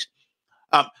certain things.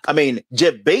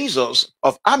 Jeff Bezos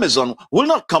of Amazon will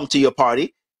not come to your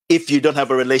party if you don't have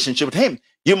a relationship with him.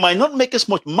 You might not make as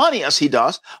much money as he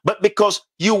does, but because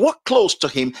you work close to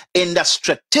him in that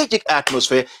strategic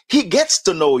atmosphere, he gets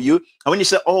to know you. And when you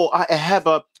say, oh, I have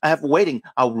a wedding,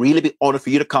 I'll really be honored for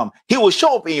you to come. He will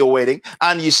show up in your wedding,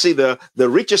 and you see the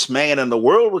richest man in the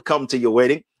world will come to your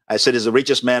wedding. I said, he's the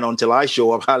richest man until I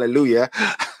show up. Hallelujah.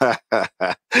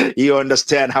 You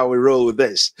understand how we roll with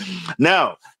this.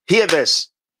 Now, hear this.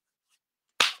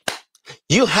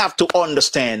 You have to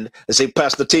understand, as a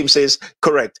Pastor Tim says,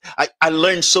 correct. I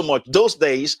learned so much. Those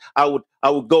days, I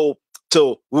would go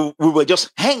to, we would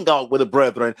just hang out with the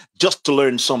brethren just to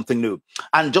learn something new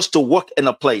and just to work in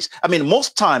a place.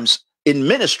 Most times in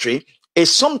ministry,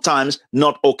 it's sometimes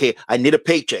not okay. I need a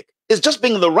paycheck. It's just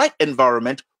being in the right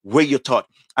environment where you're taught.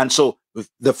 And so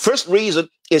the first reason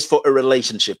is for a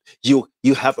relationship. You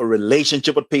have a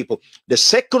relationship with people. The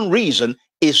second reason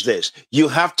is this. You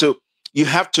have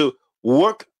to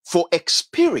work for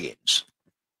experience.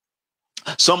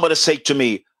 Somebody said to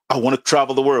me, I want to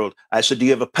travel the world. I said, do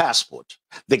you have a passport?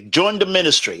 They joined the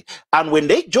ministry. And when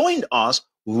they joined us,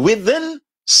 within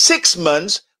 6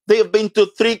 months, they have been to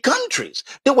 3 countries.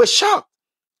 They were shocked.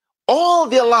 All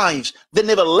their lives, they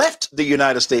never left the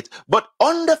United States. But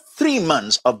under 3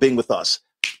 months of being with us,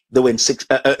 they were in 6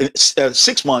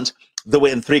 months, they were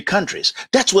in 3 countries.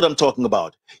 That's what I'm talking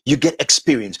about. You get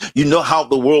experience. You know how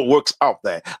the world works out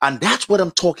there. And that's what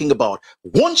I'm talking about.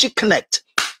 Once you connect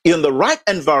in the right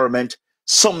environment,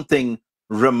 something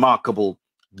remarkable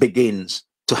begins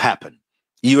to happen.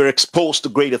 You are exposed to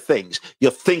greater things.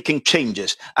 Your thinking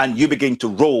changes and you begin to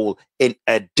roll in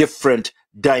a different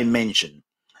dimension.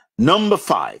 Number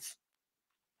 5.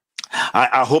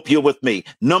 I hope you're with me.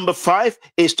 Number 5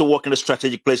 is to walk in a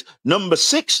strategic place. Number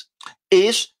 6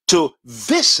 is to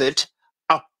visit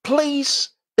a place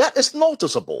that is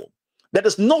noticeable, that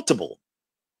is notable.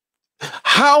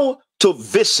 How to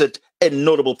visit a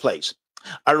notable place.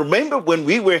 I remember when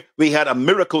we had a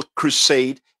miracle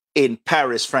crusade in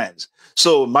Paris, France.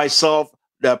 So myself,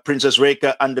 Princess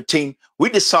Reka, and the team, we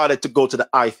decided to go to the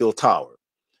Eiffel Tower.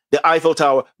 The Eiffel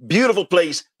Tower, beautiful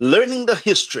place, learning the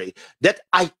history, that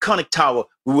iconic tower,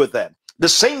 we were there. The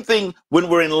same thing when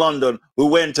we're in London, we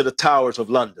went to the towers of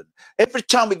London. Every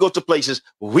time we go to places,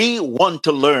 we want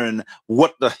to learn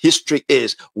what the history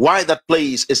is, why that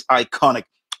place is iconic.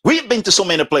 We've been to so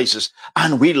many places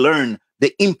and we learn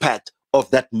the impact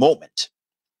of that moment.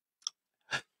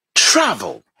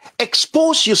 Travel,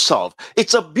 expose yourself.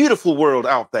 It's a beautiful world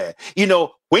out there. You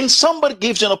know, when somebody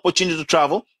gives you an opportunity to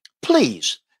travel,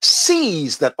 please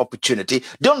seize that opportunity.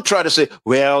 Don't try to say,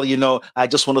 well, you know, I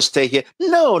just want to stay here.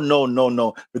 No, no, no,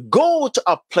 no. Go to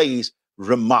a place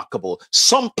remarkable,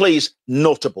 some place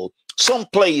notable, some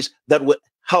place that will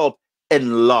help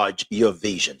enlarge your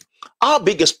vision. Our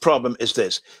biggest problem is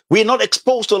this. We're not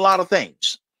exposed to a lot of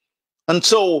things. And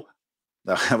so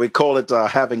we call it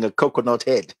having a coconut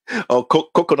head or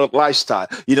coconut lifestyle.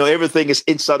 You know, everything is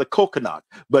inside a coconut,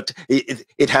 but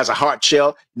it has a hard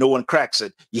shell. No one cracks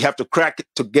it. You have to crack it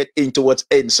to get into what's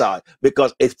inside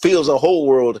because it feels the whole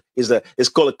world is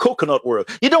called a coconut world.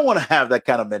 You don't want to have that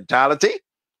kind of mentality.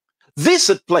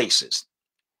 Visit places.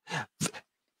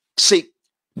 See,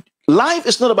 life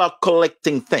is not about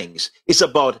collecting things. It's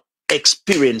about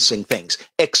experiencing things,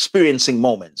 experiencing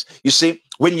moments. You see,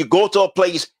 when you go to a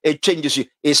place, it changes you,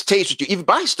 it stays with you. If you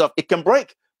buy stuff, it can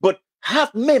break, but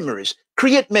have memories,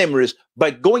 create memories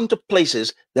by going to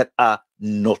places that are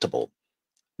notable.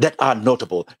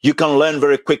 You can learn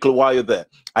very quickly while you're there.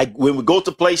 When we go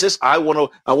to places, I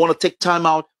want to take time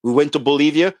out. We went to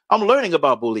Bolivia. I'm learning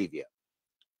about Bolivia.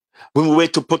 When we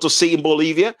went to Potosí in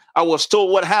Bolivia, I was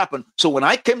told what happened. So when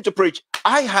I came to preach,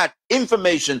 I had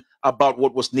information about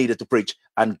what was needed to preach.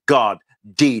 And God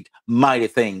did mighty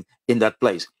thing in that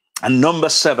place. And number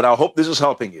 7, I hope this is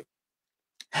helping you.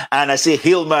 And I see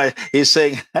Hilma is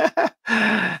saying,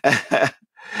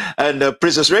 and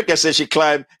Princess Reka says she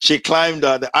climbed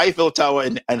the Eiffel Tower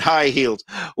in high heels.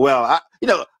 Well,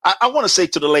 I want to say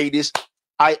to the ladies,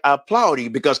 I applaud you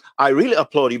because I really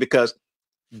applaud you because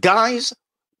guys,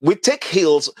 we take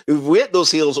heels. If we wear those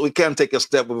heels, we can't take a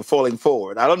step without falling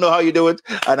forward. I don't know how you do it.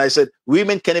 And I said,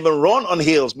 women can even run on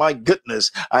heels. My goodness.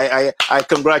 I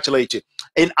congratulate you.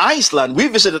 In Iceland, we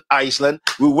visited Iceland.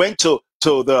 We went to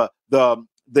the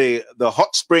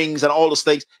hot springs and all those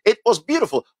things. It was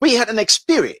beautiful. We had an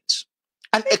experience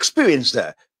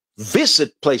there.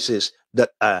 Visit places that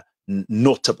are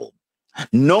notable.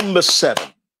 Number 7,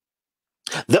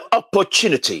 the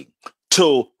opportunity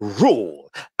to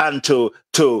rule and to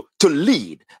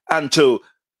lead and to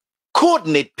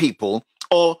coordinate people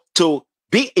or to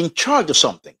be in charge of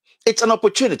something. It's an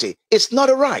opportunity. It's not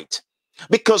a right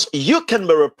because you can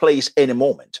be replaced any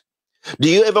moment. Do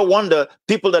you ever wonder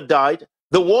people that died?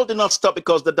 The world did not stop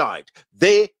because they died.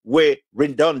 They were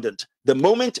redundant. The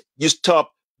moment you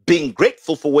stop being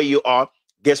grateful for where you are,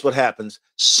 guess what happens?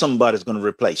 Somebody's going to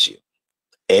replace you.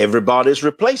 Everybody's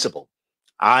replaceable.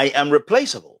 I am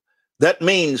replaceable. That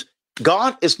means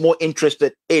God is more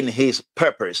interested in his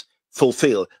purpose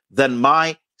fulfilled than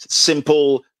my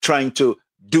simple trying to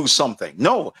do something.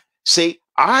 No, see,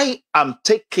 I am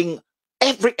taking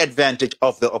every advantage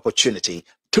of the opportunity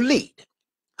to lead,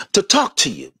 to talk to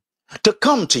you, to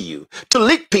come to you, to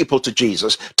lead people to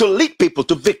Jesus, to lead people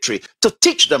to victory, to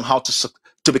teach them how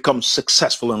to become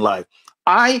successful in life.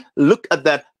 I look at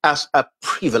that as a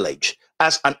privilege,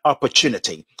 as an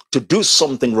opportunity to do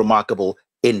something remarkable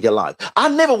in their life. I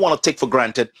never want to take for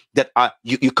granted that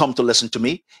you come to listen to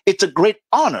me. It's a great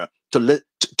honor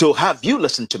to have you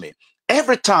listen to me.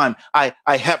 Every time I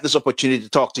have this opportunity to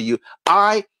talk to you,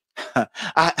 I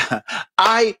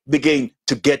begin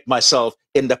to get myself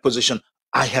in that position.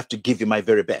 I have to give you my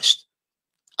very best.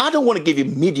 I don't want to give you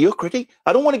mediocrity.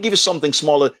 I don't want to give you something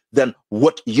smaller than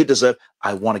what you deserve.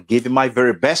 I want to give you my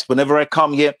very best. Whenever I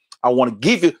come here, I want to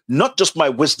give you not just my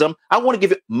wisdom. I want to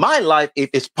give you my life if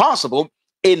it's possible.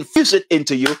 Infuse it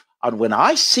into you. And when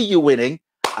I see you winning,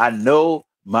 I know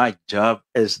my job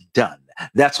is done.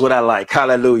 That's what I like.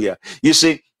 Hallelujah. You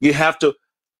see, you have to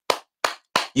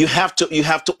You have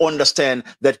to understand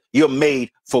that you're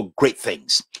made for great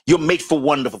things. You're made for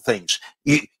wonderful things.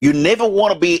 You never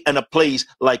want to be in a place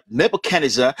like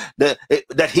Nebuchadnezzar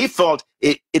that he felt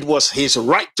it was his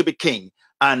right to be king,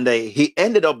 and he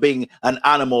ended up being an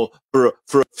animal for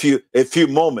a few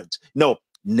moments. No,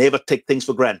 never take things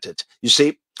for granted. You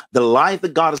see, the life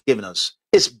that God has given us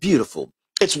is beautiful.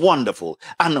 It's wonderful.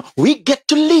 And we get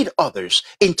to lead others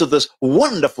into this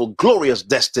wonderful, glorious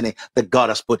destiny that God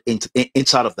has put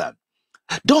inside of them.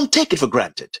 Don't take it for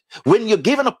granted. When you're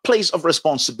given a place of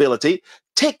responsibility,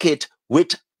 take it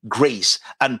with grace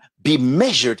and be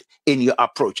measured in your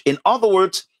approach. In other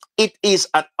words, it is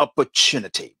an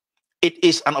opportunity. It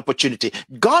is an opportunity.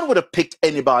 God would have picked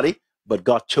anybody, but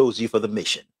God chose you for the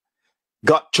mission.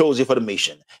 God chose you for the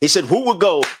mission. He said, who will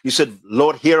go? You said,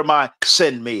 Lord, here am I,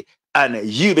 send me. And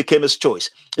you became his choice.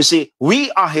 You see,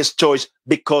 we are his choice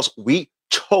because we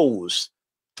chose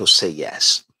to say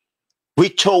yes. We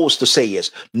chose to say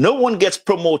yes. No one gets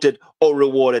promoted or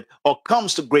rewarded or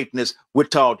comes to greatness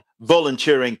without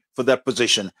volunteering for that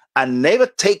position. And never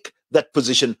take that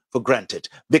position for granted,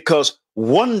 because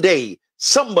one day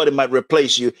somebody might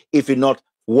replace you if you're not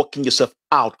working yourself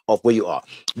out of where you are.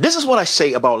 This is what I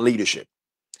say about leadership.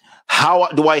 How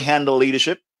do I handle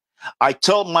leadership? I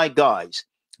tell my guys,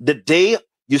 the day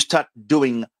you start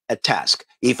doing a task,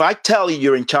 if I tell you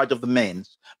you're in charge of the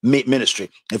men's ministry,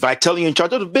 if I tell you you're in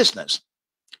charge of the business,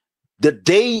 the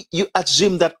day you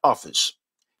assume that office,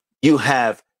 you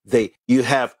have the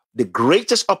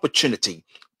greatest opportunity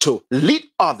to lead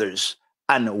others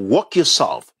and work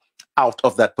yourself out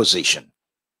of that position.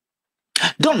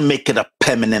 Don't make it a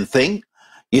permanent thing.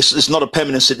 It's not a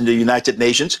permanent seat in the United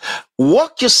Nations.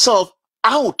 Work yourself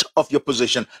out of your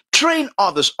position. Train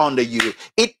others under you.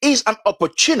 It is an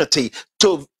opportunity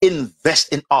to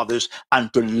invest in others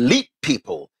and to lead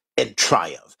people in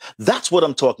triumph. That's what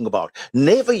I'm talking about.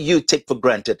 Never you take for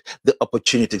granted the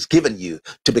opportunities given you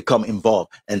to become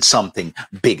involved in something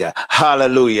bigger.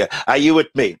 Hallelujah. Are you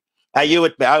with me? Are you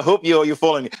with me? I hope you're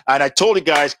following me. And I told you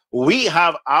guys, we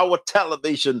have our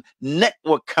television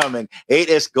network coming. It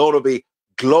is going to be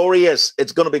glorious.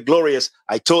 It's going to be glorious.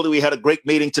 I told you we had a great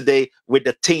meeting today with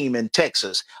the team in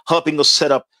Texas, helping us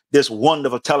set up this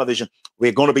wonderful television.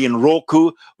 We're going to be in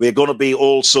Roku. We're going to be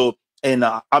also in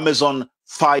Amazon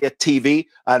Fire TV.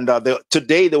 And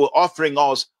today they were offering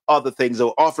us other things. They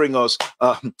were offering us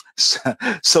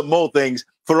some more things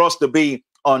for us to be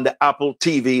on the Apple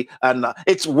TV, and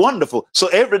it's wonderful. So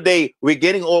every day we're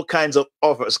getting all kinds of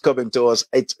offers coming to us.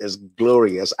 It is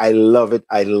glorious. I love it.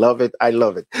 I love it. I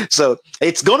love it. So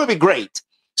it's going to be great.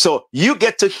 So you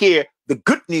get to hear the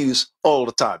good news all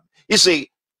the time. You see,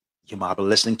 you might be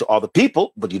listening to other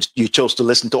people, but you chose to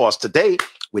listen to us today.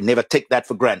 We never take that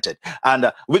for granted.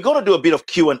 And we're going to do a bit of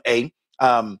Q&A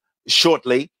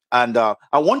shortly. And I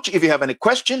want you, if you have any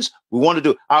questions, we want to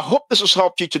do. I hope this has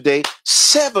helped you today.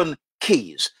 7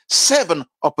 keys, 7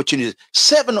 opportunities,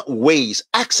 7 ways,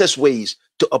 access ways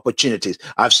to opportunities.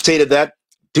 I've stated that.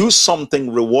 Do something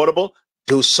rewardable.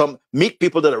 Meet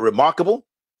people that are remarkable.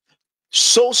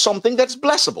 Sow something that's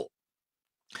blessable.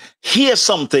 Hear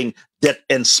something that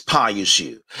inspires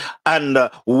you, and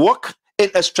work in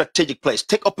a strategic place.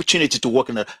 Take opportunity to work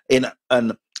in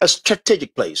a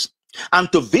strategic place,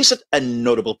 and to visit a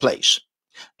notable place.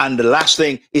 And the last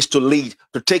thing is to lead,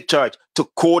 to take charge, to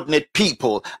coordinate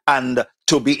people, and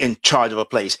to be in charge of a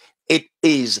place. It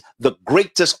is the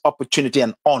greatest opportunity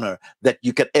and honor that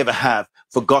you can ever have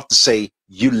for God to say,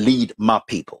 you lead my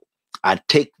people. I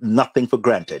take nothing for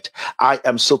granted. I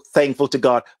am so thankful to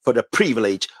God for the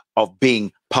privilege of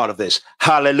being part of this.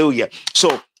 Hallelujah.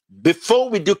 So before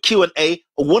we do Q&A, I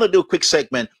want to do a quick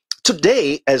segment.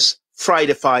 Today is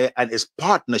Friday Fire, and it's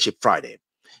Partnership Friday.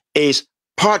 Is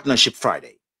Partnership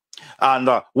Friday. And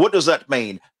what does that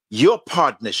mean? Your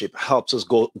partnership helps us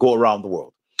go around the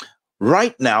world.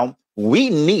 Right now, we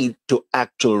need to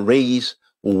actually raise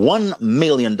 $1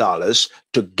 million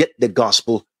to get the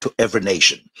gospel to every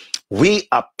nation. We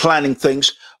are planning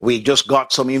things. We just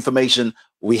got some information.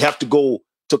 We have to go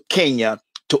to Kenya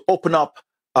to open up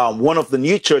one of the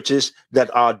new churches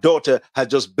that our daughter has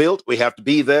just built. We have to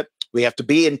be there. We have to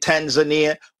be in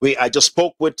Tanzania. I just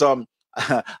spoke with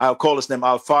I'll call his name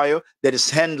Alfayo, that is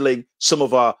handling some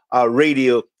of our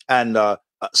radio and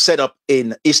set up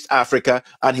in East Africa.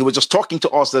 And he was just talking to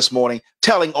us this morning,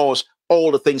 telling us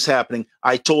all the things happening.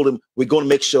 I told him we're going to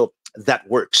make sure that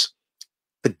works.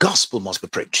 The gospel must be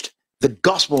preached. The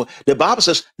gospel, the Bible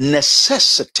says,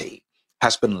 necessity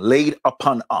has been laid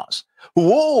upon us.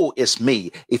 Woe is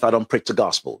me if I don't preach the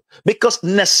gospel. Because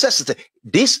necessity,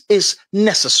 this is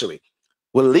necessary.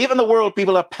 We live in the world,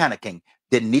 people are panicking.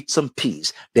 They need some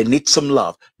peace. They need some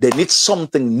love. They need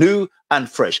something new and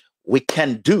fresh. We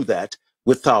can't do that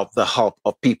without the help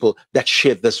of people that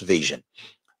share this vision.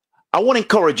 I want to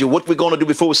encourage you. What we're going to do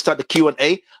before we start the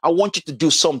Q&A, I want you to do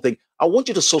something. I want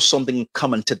you to sow something in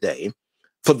common today.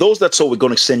 For those that sow, we're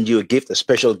going to send you a gift, a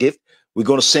special gift. We're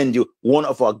going to send you one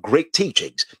of our great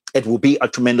teachings. It will be a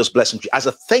tremendous blessing to you as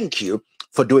a thank you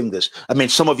for doing this. I mean,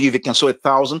 some of you, if you can sow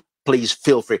 1,000, please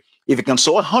feel free. If you can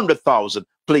sow 100,000,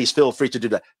 please feel free to do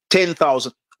that.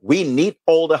 10,000. We need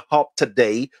all the help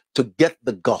today to get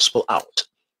the gospel out.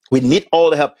 We need all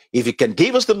the help. If you can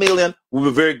give us the million, we'll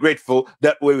be very grateful.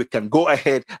 That way we can go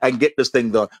ahead and get this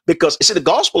thing done. Because you see, the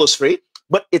gospel is free,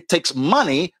 but it takes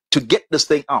money to get this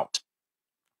thing out.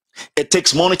 It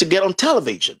takes money to get on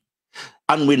television.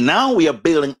 And we are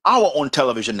building our own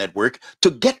television network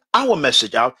to get our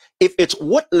message out. If it's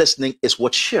worth listening, it's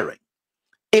worth sharing.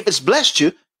 If it's blessed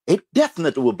you, it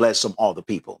definitely will bless some other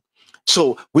people.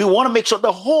 So we want to make sure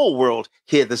the whole world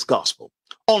hear this gospel.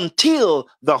 Until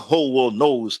the whole world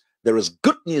knows there is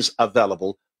good news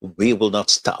available, we will not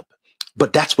stop.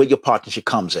 But that's where your partnership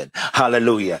comes in.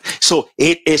 Hallelujah. So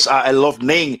it is, I love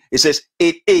name. It says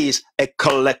it is a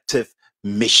collective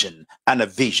mission and a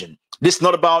vision. This is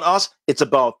not about us. It's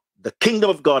about the kingdom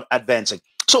of God advancing.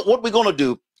 So what we're going to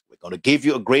do, we're going to give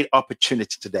you a great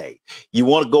opportunity today. You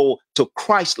want to go to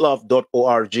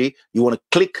christlove.org. You want to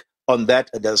click on that.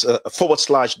 There's a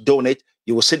 /donate.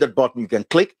 You will see that button. You can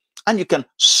click and you can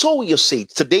sow your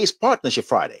seeds. Today's Partnership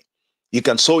Friday. You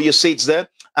can sow your seeds there.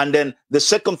 And then the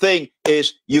second thing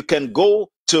is you can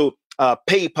go to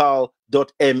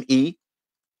paypal.me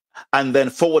and then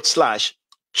 /Charles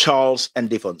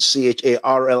Ndifon,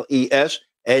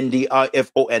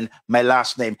 CharlesNdifon, my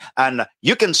last name. And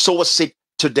you can sow a seed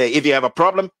today. If you have a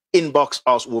problem, inbox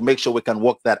us. We'll make sure we can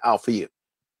work that out for you.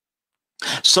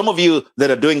 Some of you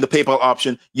that are doing the PayPal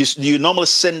option, you normally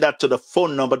send that to the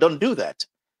phone number. Don't do that.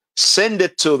 Send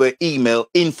it to the email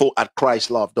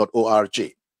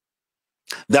info@christlove.org.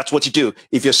 That's what you do.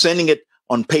 If you're sending it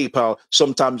on PayPal,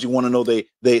 sometimes you want to know the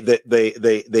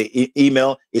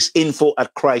email is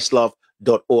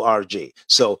info@christlove.org.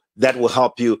 So that will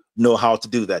help you know how to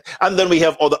do that. And then we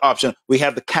have other options. We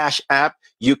have the Cash App.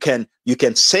 You can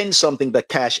send something the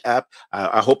Cash App.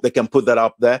 I hope they can put that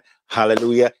up there.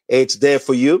 Hallelujah. It's there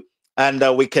for you. And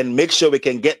we can make sure we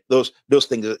can get those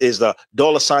things. Is the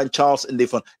 $ Charles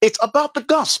Ndifon. It's about the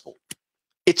gospel.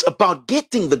 It's about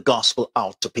getting the gospel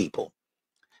out to people.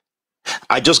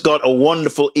 I just got a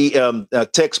wonderful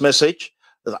text message.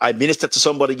 I ministered to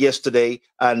somebody yesterday,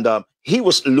 and he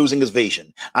was losing his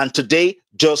vision. And today,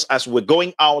 just as we're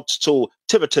going out to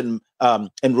Tiverton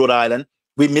in Rhode Island,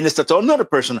 we ministered to another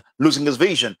person losing his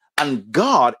vision. And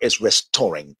God is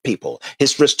restoring people.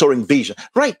 He's restoring vision.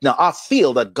 Right now, I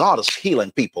feel that God is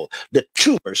healing people. The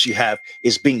tumors you have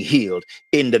is being healed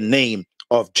in the name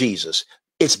of Jesus.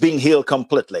 It's being healed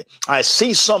completely. I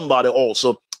see somebody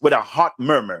also with a heart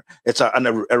murmur. It's an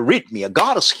arrhythmia.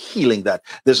 God is healing that.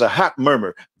 There's a heart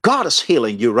murmur. God is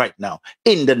healing you right now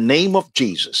in the name of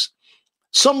Jesus.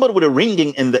 Somebody with a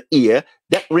ringing in the ear,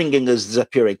 that ringing is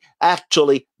disappearing.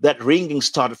 Actually, that ringing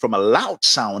started from a loud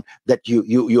sound that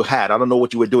you had. I don't know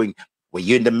what you were doing. Were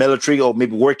you in the military or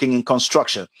maybe working in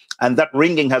construction? And that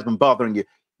ringing has been bothering you.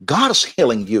 God is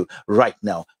healing you right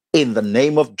now in the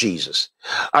name of Jesus.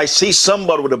 I see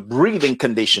somebody with a breathing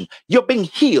condition. You're being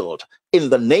healed in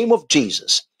the name of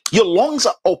Jesus. Your lungs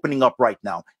are opening up right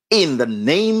now in the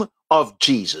name of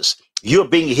Jesus. You're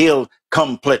being healed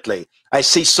completely. I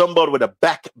see somebody with a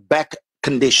back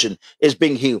condition is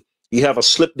being healed. You have a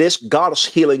slip disc. God is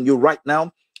healing you right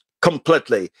now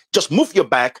completely. Just move your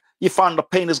back. You find the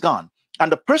pain is gone.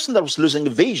 And the person that was losing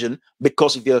vision,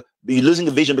 because if you're losing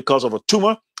vision because of a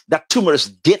tumor, that tumor is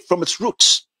dead from its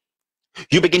roots.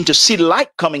 You begin to see light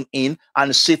coming in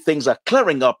and see things are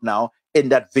clearing up now in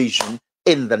that vision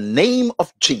in the name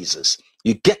of Jesus.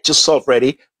 You get yourself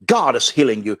ready. God is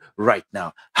healing you right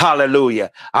now. Hallelujah.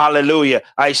 Hallelujah.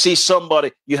 I see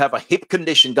somebody, you have a hip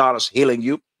condition. God is healing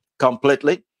you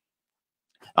completely.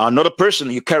 Another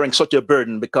person, you're carrying such a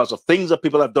burden because of things that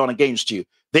people have done against you.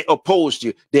 They opposed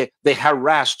you. They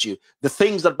harassed you. The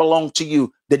things that belong to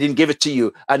you, they didn't give it to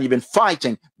you. And you've been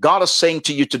fighting. God is saying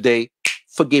to you today,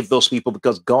 forgive those people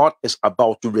because God is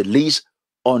about to release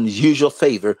unusual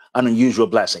favor and unusual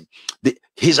blessing.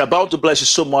 He's about to bless you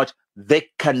so much, they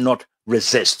cannot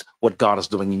resist what God is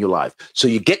doing in your life. So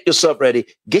you get yourself ready,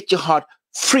 get your heart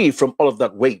free from all of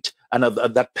that weight and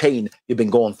of that pain you've been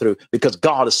going through, because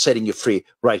God is setting you free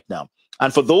right now.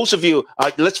 And for those of you,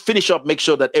 let's finish up, make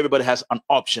sure that everybody has an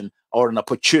option or an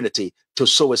opportunity to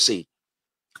sow a seed.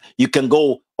 You can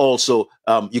go also,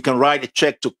 you can write a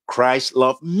check to Christ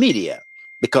Love Media.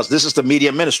 because this is the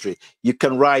media ministry. You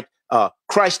can write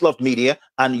Christ Love Media,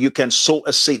 and you can sow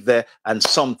a seed there, and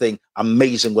something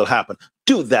amazing will happen.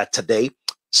 Do that today.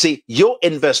 See, your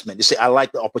investment, you say, I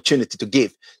like the opportunity to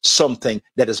give something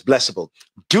that is blessable.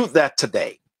 Do that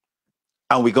today,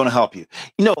 and we're going to help you.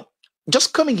 You know,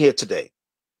 just coming here today,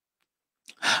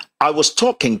 I was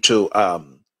talking to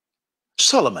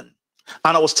Solomon,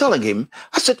 and I was telling him,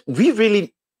 I said,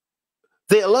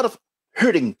 there are a lot of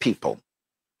hurting people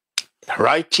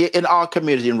right here in our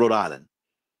community in Rhode Island.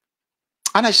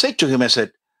 And I said to him, I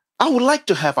said, I would like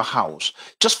to have a house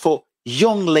just for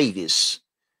young ladies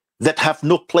that have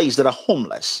no place, that are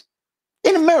homeless.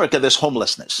 In America, there's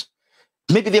homelessness.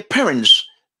 Maybe their parents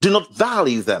do not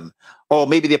value them, or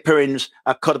maybe their parents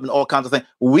are caught up in all kinds of things.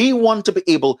 We want to be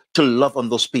able to love on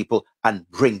those people and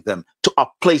bring them to a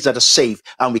place that is safe,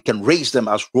 and we can raise them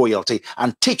as royalty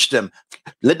and teach them,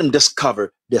 let them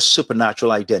discover their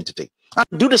supernatural identity. And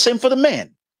do the same for the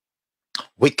men.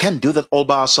 We can't do that all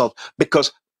by ourselves,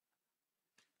 because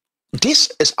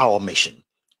this is our mission.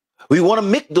 We want to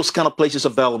make those kind of places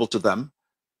available to them.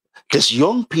 Because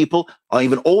young people, or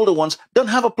even older ones, don't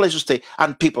have a place to stay,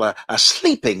 and people are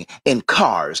sleeping in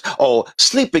cars or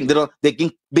sleeping, they're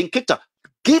being kicked out.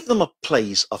 Give them a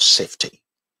place of safety.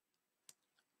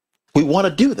 We want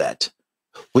to do that.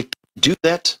 We do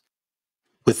that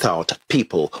without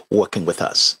people working with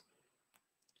us.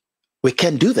 We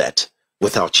can't do that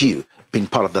without you being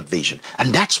part of that vision.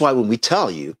 And that's why when we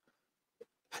tell you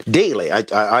daily,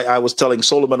 I was telling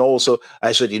Solomon also,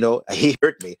 I said, you know, he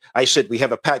hurt me. I said, we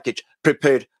have a package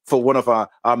prepared for one of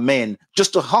our men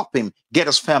just to help him get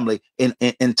his family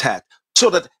intact so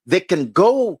that they can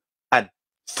go and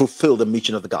fulfill the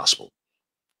mission of the gospel.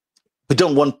 We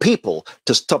don't want people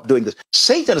to stop doing this.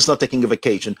 Satan is not taking a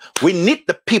vacation. We need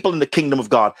the people in the kingdom of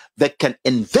God that can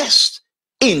invest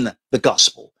in the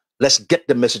gospel. Let's get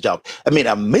the message out. I mean,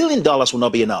 $1 million will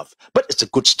not be enough, but it's a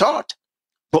good start.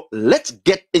 But let's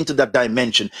get into that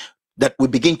dimension that we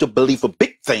begin to believe for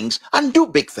big things and do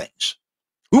big things.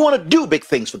 We want to do big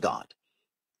things for God.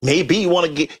 Maybe you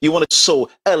want to sow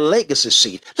a legacy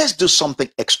seed. Let's do something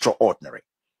extraordinary.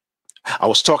 I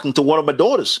was talking to one of my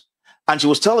daughters, and she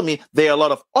was telling me there are a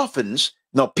lot of orphans,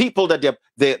 people that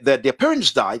their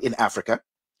parents died in Africa,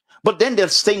 but then they're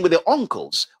staying with their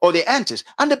uncles or their aunties,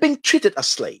 and they're being treated as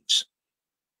slaves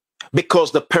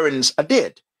because the parents are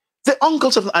dead. The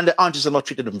uncles and the aunties have not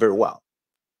treated them very well.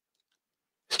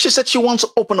 She said she wants to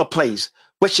open a place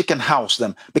where she can house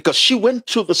them because she went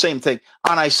through the same thing.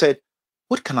 And I said,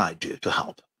 what can I do to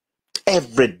help?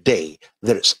 Every day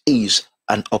there is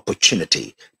an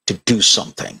opportunity to do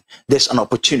something. There's an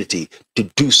opportunity to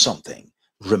do something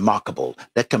remarkable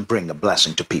that can bring a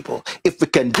blessing to people. If we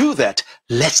can do that,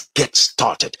 let's get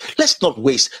started. Let's not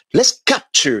waste. Let's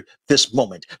capture this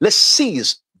moment. Let's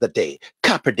seize the day.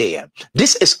 Carpe diem.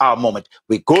 This is our moment.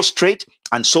 We go straight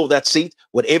and sow that seed.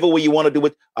 Whatever way you want to do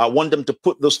it, I want them to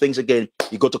put those things again.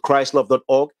 You go to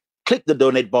christlove.org, click the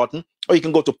donate button, or you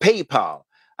can go to PayPal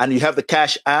and you have the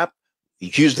Cash app. You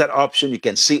use that option. You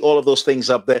can see all of those things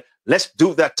up there. Let's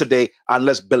do that today, and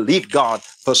let's believe God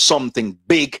for something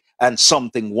big and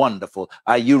something wonderful.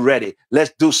 Are you ready?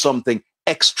 Let's do something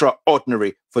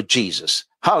extraordinary for Jesus.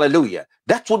 Hallelujah.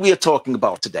 That's what we are talking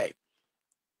about today.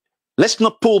 Let's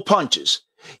not pull punches.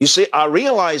 You see, I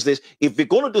realize this. If we're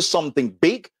going to do something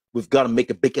big, we've got to make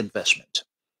a big investment.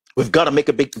 We've got to make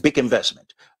a big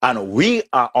investment. And we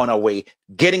are on our way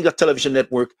getting the television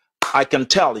network. I can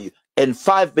tell you, in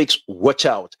 5 weeks, watch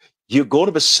out. You're going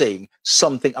to be seeing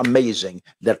something amazing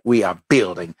that we are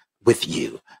building with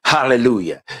you.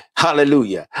 Hallelujah.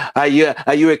 Hallelujah. Are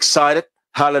you excited?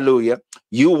 Hallelujah.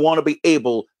 You want to be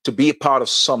able to be a part of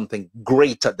something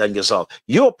greater than yourself.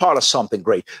 You're part of something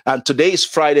great. And today is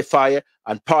Friday Fire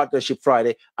and Partnership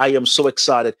Friday. I am so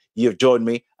excited you've joined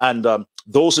me. And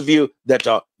those of you that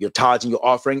are your tithes and your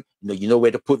offering, you know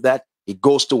where to put that. It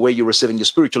goes to where you're receiving your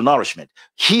spiritual nourishment.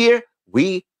 Here,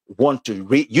 we want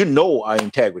to our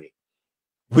integrity.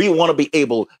 We want to be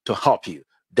able to help you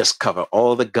discover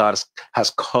all that God has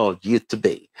called you to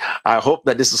be. I hope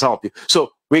that this has helped you.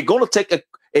 So we're going to take a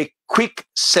quick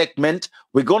segment.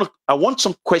 I want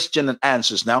some question and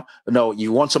answers now. No,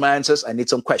 you want some answers? I need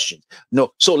some questions.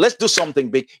 No. So let's do something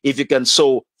big. If you can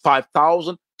sow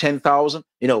 5,000, 10,000,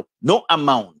 no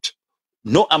amount,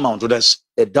 whether it's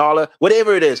 $1,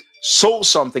 whatever it is, sow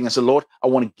something and say, Lord, I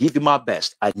want to give you my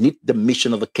best. I need the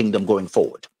mission of the kingdom going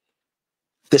forward.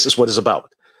 This is what it's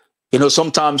about.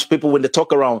 Sometimes people, when they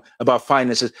talk around about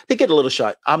finances, they get a little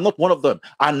shy. I'm not one of them.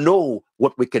 I know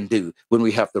what we can do when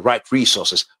we have the right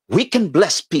resources. We can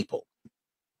bless people.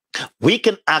 We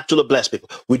can actually bless people.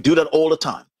 We do that all the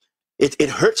time. It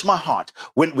hurts my heart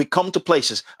when we come to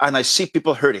places and I see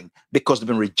people hurting because they've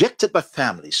been rejected by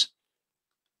families.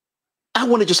 I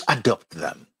want to just adopt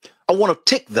them. I want to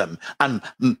take them and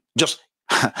just,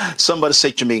 somebody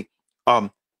said to me,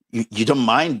 you don't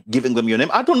mind giving them your name?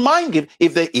 I don't mind giving,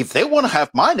 if they want to have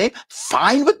my name,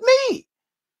 fine with me.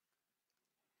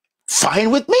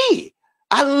 Fine with me.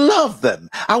 I love them.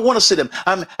 I want to see them.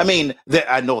 I mean,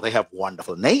 I know they have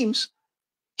wonderful names.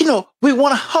 You know, we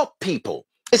want to help people.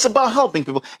 It's about helping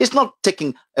people. It's not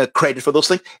taking credit for those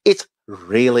things. It's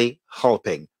really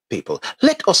helping people.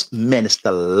 Let us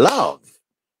minister love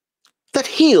that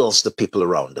heals the people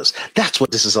around us. That's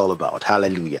what this is all about.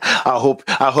 Hallelujah. I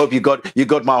hope you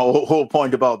got my whole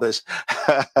point about this.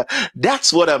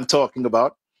 That's what I'm talking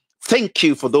about. Thank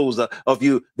you for those of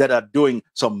you that are doing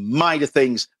some mighty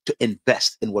things to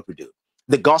invest in what we do.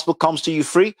 The gospel comes to you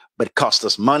free, but it costs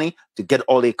us money to get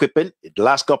all the equipment. The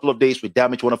last couple of days, we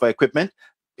damaged one of our equipment.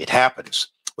 It happens.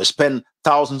 We spend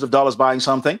thousands of dollars buying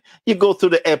something. You go through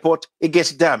the airport, it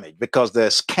gets damaged because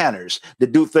there's scanners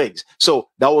that do things. So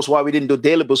that was why we didn't do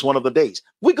DailyBOOST one of the days.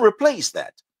 We can replace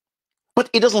that. But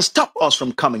it doesn't stop us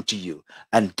from coming to you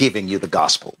and giving you the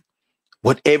gospel.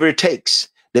 Whatever it takes.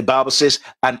 The Bible says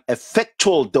an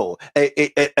effectual door,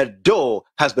 a door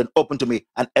has been opened to me,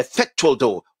 an effectual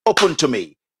door open to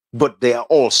me, but there are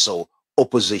also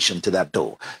opposition to that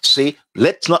door. See,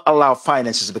 let's not allow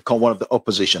finances to become one of the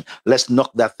opposition. Let's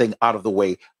knock that thing out of the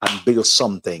way and build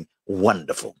something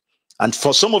wonderful. And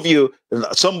for some of you,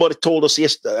 somebody told us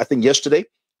yesterday,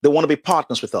 they want to be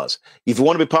partners with us. If you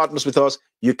want to be partners with us,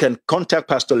 you can contact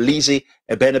Pastor Lizzie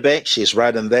Ebenebe. She's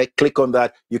right in there. Click on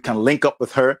that. You can link up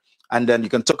with her. And then you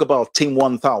can talk about Team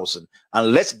 1000.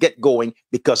 And let's get going,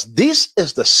 because this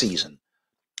is the season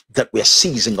that we're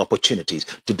seizing opportunities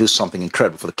to do something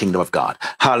incredible for the kingdom of God.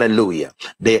 Hallelujah.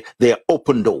 They're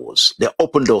open doors. They're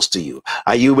open doors to you.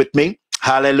 Are you with me?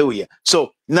 Hallelujah.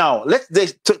 So now let's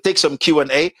take some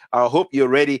Q&A. I hope you're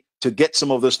ready to get some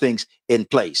of those things in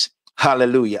place.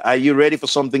 Hallelujah. Are you ready for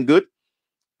something good?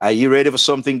 Are you ready for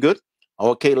something good?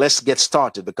 Okay, let's get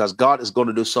started, because God is going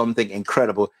to do something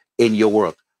incredible in your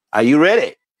world. Are you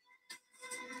ready?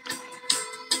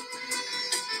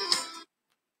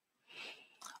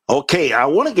 Okay, I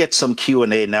want to get some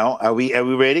Q&A now. Are we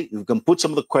ready? You can put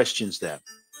some of the questions there.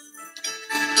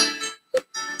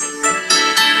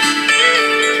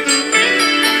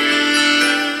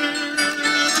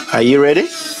 Are you ready?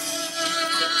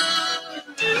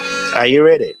 Are you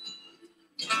ready?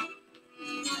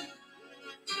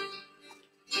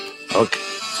 Okay.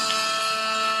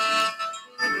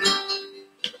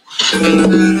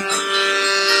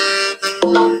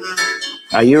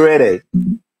 Are you ready?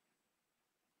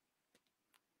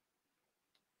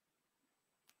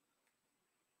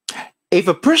 If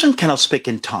a person cannot speak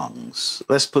in tongues,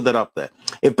 let's put that up there.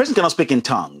 If a person cannot speak in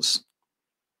tongues,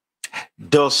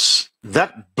 does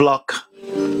that block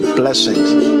blessings?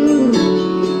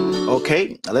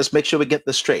 Okay, let's make sure we get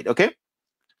this straight, okay?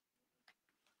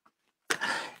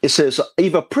 It says,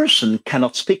 if a person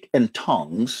cannot speak in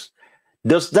tongues,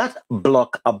 does that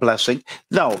block a blessing?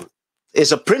 Now,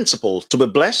 it's a principle to be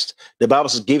blessed. The Bible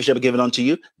says, give shall be given unto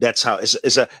you. That's how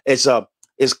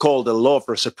it's called the law of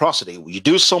reciprocity. You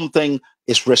do something,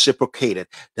 it's reciprocated.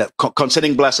 That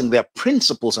concerning blessing, there are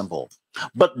principles involved.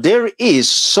 But there is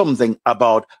something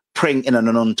about praying in an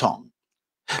unknown tongue.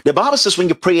 The Bible says when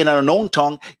you pray in an unknown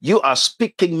tongue, you are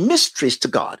speaking mysteries to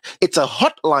God. It's a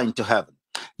hotline to heaven.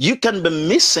 You can be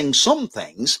missing some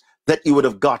things that you would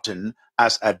have gotten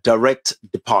as a direct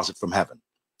deposit from heaven.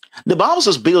 The Bible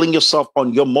says building yourself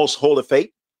on your most holy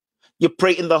faith, you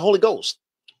pray in the Holy Ghost.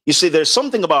 You see, there's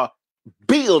something about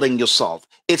building yourself.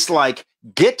 It's like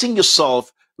getting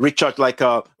yourself recharged, like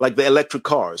the electric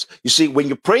cars. You see, when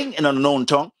you're praying in an unknown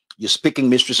tongue, you're speaking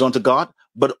mysteries unto God,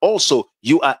 but also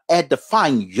you are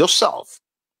edifying yourself.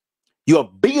 You are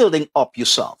building up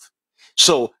yourself.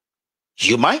 So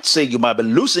you might say you might be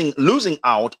losing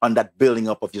out on that building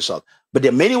up of yourself. But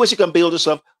there are many ways you can build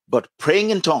yourself, but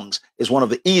praying in tongues is one of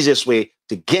the easiest way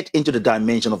to get into the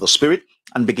dimension of the Spirit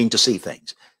and begin to see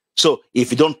things. So if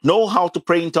you don't know how to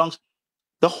pray in tongues,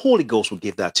 the Holy Ghost will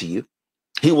give that to you.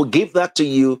 He will give that to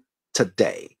you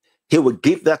today. He will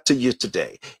give that to you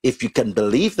today. If you can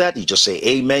believe that, you just say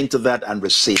amen to that and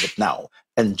receive it now.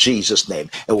 In Jesus' name,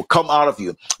 it will come out of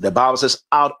you. The Bible says,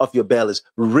 out of your bellies,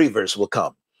 rivers will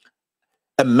come.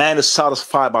 A man is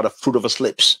satisfied by the fruit of his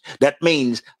lips. That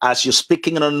means as you're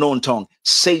speaking in an unknown tongue,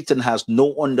 Satan has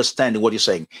no understanding what you're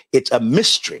saying. It's a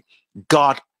mystery.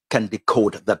 God can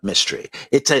decode that mystery.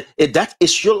 That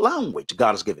is your language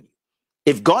God has given you.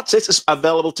 If God says it's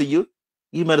available to you,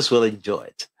 you might as well enjoy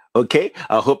it. Okay,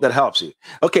 I hope that helps you.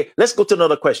 Okay, let's go to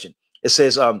another question. It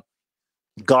says,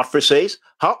 Godfrey says,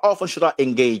 how often should I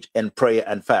engage in prayer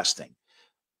and fasting?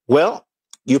 Well,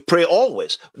 you pray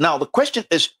always. Now, the question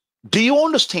is, do you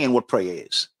understand what prayer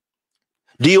is?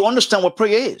 Do you understand what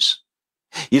prayer is?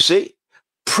 You see,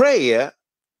 prayer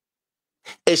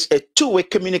is a two-way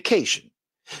communication.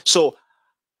 So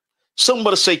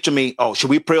somebody say to me, oh, should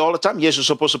we pray all the time? Yes, you're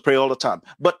supposed to pray all the time.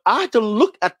 But I don't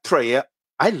look at prayer.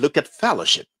 I look at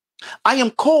fellowship. I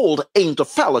am called into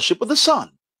fellowship with the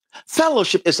Son.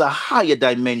 Fellowship is a higher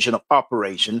dimension of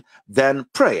operation than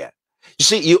prayer. You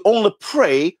see, you only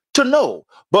pray to know,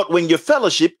 but when you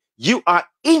fellowship, you are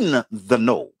in the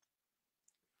know.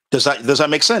 Does that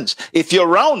make sense? If you're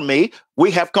around me,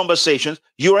 we have conversations,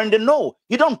 you're in the know.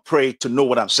 You don't pray to know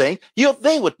what I'm saying. You're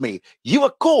there with me. You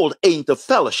are called into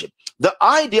fellowship. The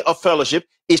idea of fellowship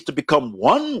is to become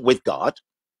one with God,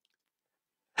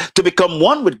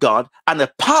 and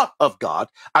a part of God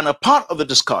and a part of the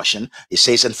discussion. It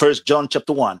says in 1 John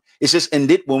chapter 1, it says,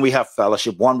 indeed, when we have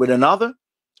fellowship one with another,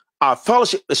 our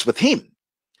fellowship is with him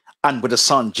and with the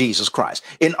Son, Jesus Christ.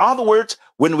 In other words,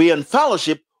 when we are in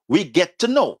fellowship, we get to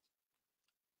know.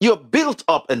 You're built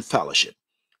up in fellowship.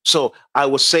 So I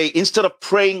would say, instead of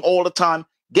praying all the time,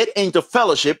 get into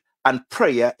fellowship, and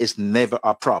prayer is never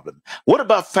a problem. What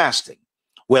about fasting?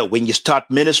 Well, when you start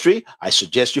ministry, I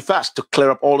suggest you fast to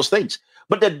clear up all those things.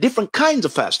 But there are different kinds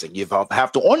of fasting. You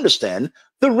have to understand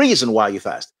the reason why you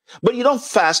fast. But you don't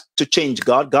fast to change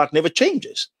God. God never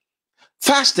changes.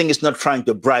 Fasting is not trying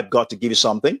to bribe God to give you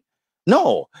something.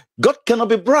 No, God cannot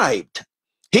be bribed.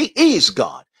 He is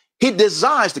God. He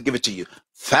desires to give it to you.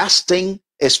 Fasting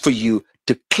is for you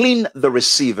to clean the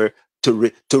receiver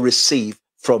to receive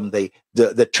from the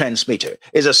transmitter.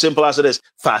 It's as simple as it is.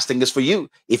 Fasting is for you.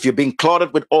 If you're being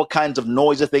cluttered with all kinds of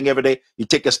noisy thing every day, you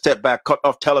take a step back, cut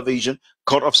off television,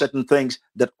 cut off certain things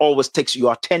that always takes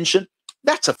your attention.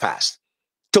 That's a fast.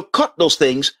 To cut those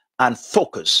things and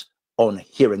focus on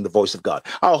hearing the voice of God.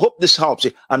 I hope this helps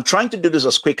you. I'm trying to do this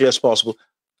as quickly as possible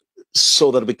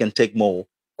so that we can take more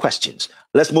questions.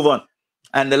 Let's move on.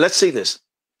 And let's see this.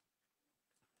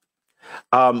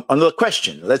 Another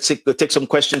question. Let's take some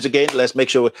questions again. Let's make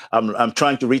sure I'm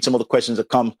trying to read some of the questions that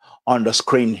come on the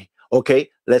screen. Okay,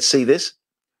 let's see this.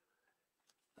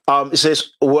 It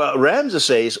says, well, Ramsey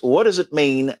says, what does it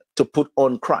mean to put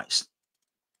on Christ?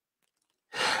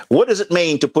 What does it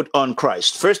mean to put on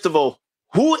Christ? First of all,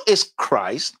 who is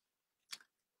Christ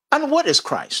and what is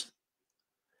Christ?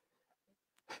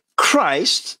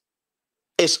 Christ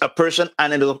is a person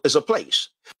and it is a place.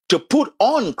 To put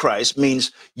on Christ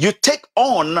means you take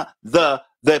on the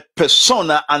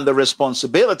persona and the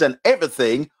responsibility and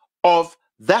everything of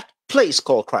that place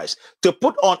called Christ. To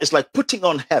put on is like putting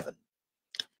on heaven.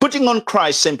 Putting on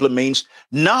Christ simply means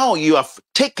now you are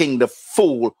taking the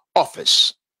full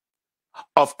office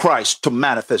of Christ to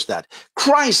manifest that.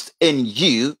 Christ in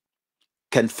you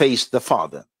can face the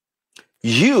Father.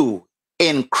 You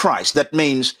in Christ, that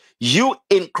means you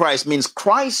in Christ means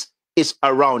Christ is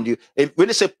around you. When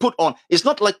they say put on, it's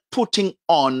not like putting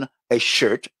on a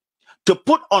shirt. To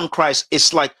put on Christ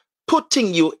is like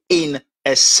putting you in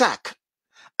a sack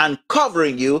and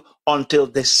covering you until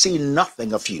they see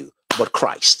nothing of you but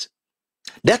Christ.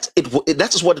 That's it.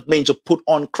 That's what it means to put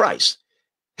on Christ.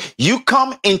 You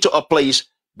come into a place,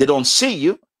 they don't see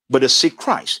you, but they see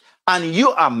Christ. And you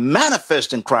are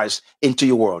manifesting Christ into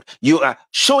your world. You are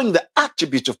showing the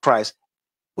attributes of Christ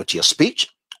with your speech,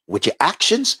 with your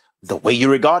actions, the way you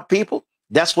regard people.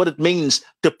 That's what it means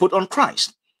to put on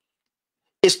Christ.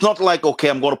 It's not like, okay,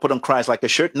 I'm going to put on Christ like a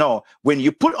shirt. No, when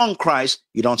you put on Christ,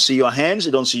 you don't see your hands,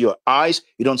 you don't see your eyes,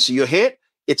 you don't see your head.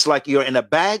 It's like you're in a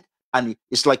bag, and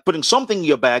it's like putting something in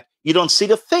your bag. You don't see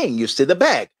the thing, you see the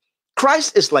bag.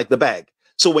 Christ is like the bag.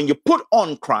 So when you put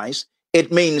on Christ,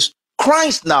 it means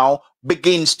Christ now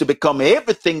begins to become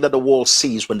everything that the world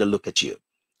sees when they look at you.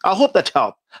 I hope that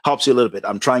helps you a little bit.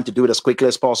 I'm trying to do it as quickly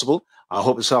as possible. I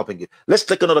hope it's helping you. Let's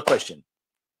take another question.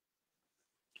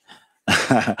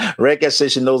 Reka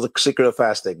says she knows the secret of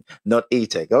fasting, not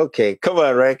eating. Okay, come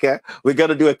on, Reka. We're going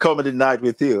to do a comedy night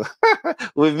with you.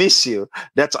 We miss you.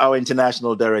 That's our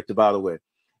international director, by the way.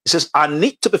 He says, I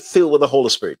need to be filled with the Holy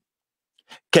Spirit.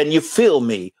 Can you fill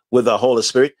me with the Holy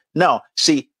Spirit? Now,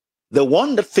 see, the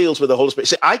one that fills with the Holy Spirit,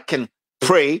 see, I can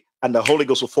pray and the Holy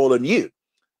Ghost will fall on you.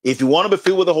 If you want to be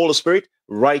filled with the Holy Spirit,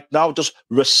 right now, just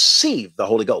receive the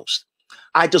Holy Ghost.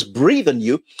 I just breathe on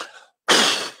you.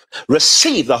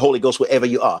 Receive the Holy Ghost wherever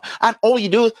you are. And all you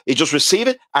do is just receive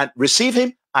it and receive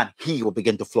him, and he will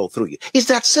begin to flow through you. It's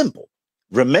that simple.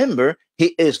 Remember,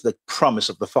 he is the promise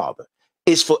of the Father.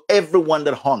 It's for everyone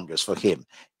that hungers for him.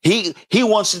 He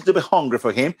wants you to be hungry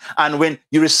for him. And when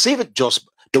you receive it, just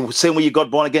The same way you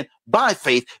got born again by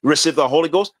faith, receive the Holy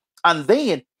Ghost, and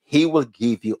then he will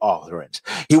give you utterance.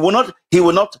 He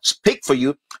will not speak for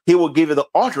you. He will give you the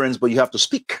utterance, but you have to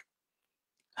speak.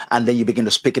 And then you begin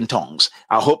to speak in tongues.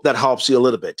 I hope that helps you a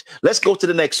little bit. Let's go to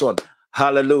the next one.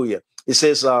 Hallelujah. It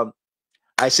says,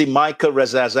 I see Michael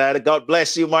Razazada. God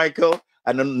bless you, Michael.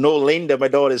 I know Linda, my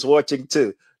daughter, is watching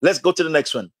too. Let's go to the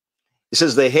next one. It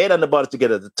says the head and the body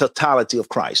together, the totality of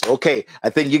Christ. Okay, I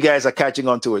think you guys are catching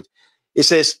on to it. It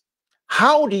says,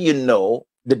 how do you know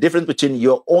the difference between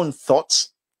your own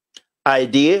thoughts,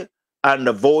 idea, and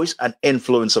the voice and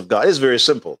influence of God? It's very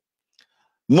simple.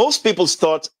 Most people's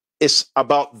thoughts is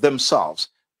about themselves.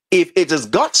 If it is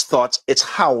God's thoughts, it's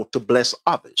how to bless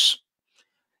others.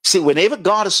 See, whenever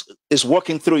God is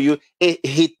working through you,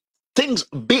 he thinks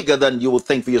bigger than you will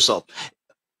think for yourself.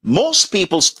 Most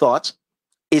people's thoughts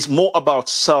is more about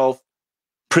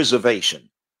self-preservation.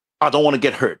 I don't want to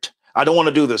get hurt. I don't want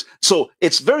to do this. So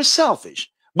it's very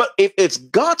selfish. But if it's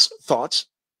God's thoughts,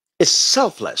 it's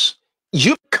selfless.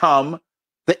 You become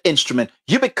the instrument.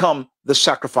 You become the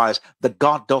sacrifice that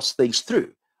God does things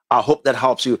through. I hope that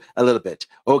helps you a little bit.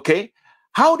 Okay.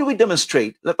 How do we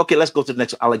demonstrate? Okay, let's go to the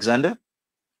next. Alexander.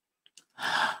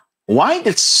 Why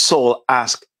did Saul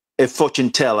ask a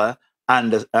fortune teller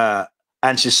and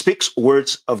she speaks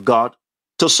words of God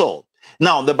to Saul?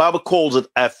 Now, the Bible calls it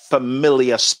a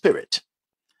familiar spirit.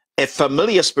 A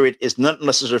familiar spirit is not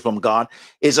necessarily from God.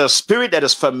 It's a spirit that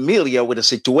is familiar with a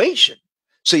situation.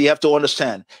 So you have to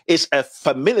understand, it's a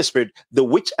familiar spirit, the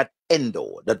witch at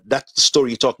Endor. That's the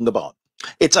story you're talking about.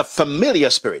 It's a familiar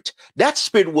spirit. That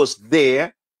spirit was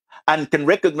there and can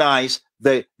recognize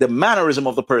the mannerism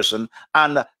of the person.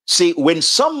 And see, when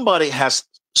somebody has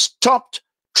stopped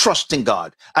trusting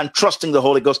God and trusting the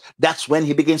Holy Ghost, that's when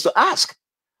he begins to ask.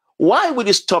 Why would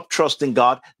you stop trusting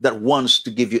God that wants to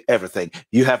give you everything?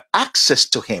 You have access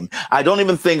to him. I don't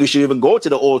even think we should even go to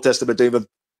the Old Testament to even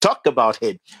talk about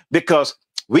him, because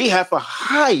we have a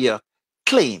higher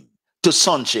claim to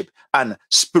sonship and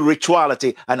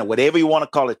spirituality and whatever you want to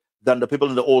call it than the people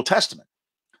in the Old Testament.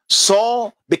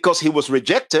 Saul, because he was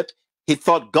rejected, he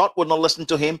thought God would not listen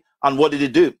to him. And what did he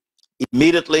do?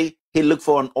 Immediately, he looked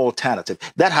for an alternative.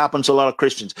 That happens to a lot of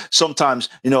Christians. Sometimes,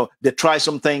 they try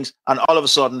some things and all of a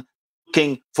sudden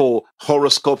looking for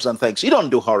horoscopes and things. You don't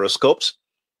do horoscopes.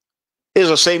 It's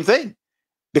the same thing,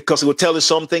 because it will tell you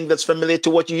something that's familiar to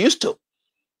what you used to.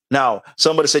 Now,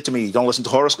 somebody said to me, you don't listen to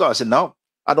horoscopes? I said, no,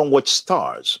 I don't watch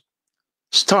stars.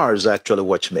 Stars actually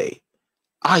watch me.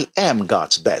 I am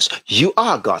God's best. You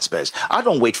are God's best. I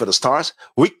don't wait for the stars.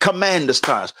 We command the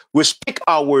stars. We speak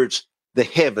our words. The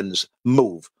heavens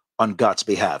move on God's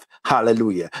behalf.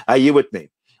 Hallelujah. Are you with me?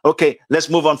 Okay, let's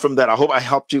move on from that. I hope I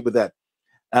helped you with that.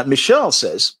 Michelle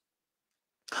says,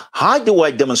 how do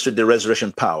I demonstrate the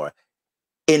resurrection power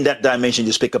in that dimension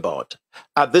you speak about?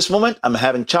 At this moment, I'm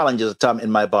having challenges at time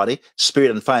in my body,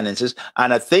 spirit, and finances,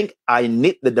 and I think I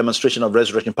need the demonstration of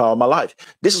resurrection power in my life.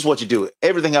 This is what you do.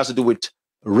 Everything has to do with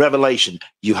revelation.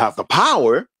 You have the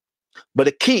power, but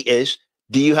the key is,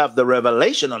 do you have the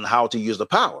revelation on how to use the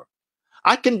power?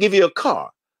 I can give you a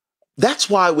car. That's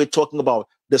why we're talking about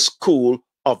the school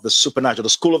of the supernatural, the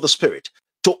school of the spirit,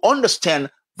 to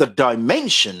understand the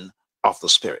dimension of the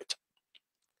spirit.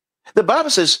 The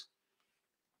Bible says,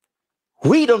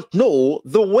 we don't know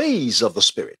the ways of the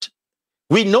spirit.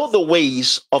 We know the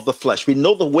ways of the flesh. We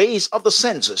know the ways of the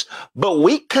senses, but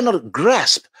we cannot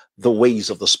grasp the ways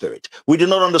of the spirit. We do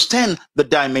not understand the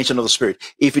dimension of the spirit.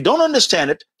 If you don't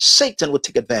understand it, Satan will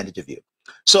take advantage of you.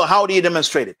 So how do you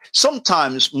demonstrate it?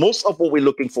 Sometimes most of what we're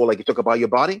looking for, like you talk about your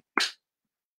body,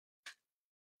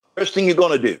 first thing you're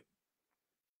going to do,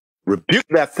 rebuke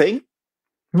that thing,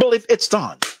 believe it's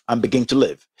done, and begin to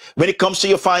live. When it comes to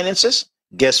your finances,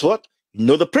 guess what? You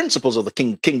know the principles of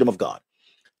the kingdom of God.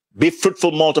 Be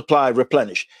fruitful, multiply,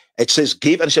 replenish. It says,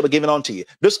 give and it shall be given unto you.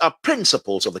 Those are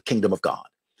principles of the kingdom of God.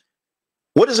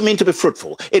 What does it mean to be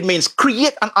fruitful? It means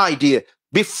create an idea,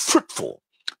 be fruitful.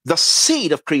 The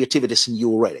seed of creativity is in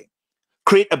you already.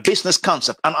 Create a business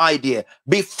concept, an idea,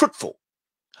 be fruitful.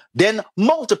 Then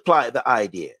multiply the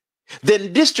idea.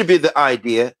 Then distribute the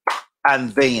idea,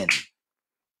 and then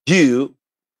you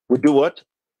will do what?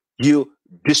 You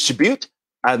distribute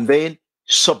and then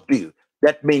subdue.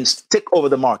 That means take over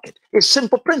the market. It's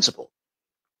simple principle.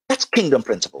 That's kingdom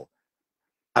principle.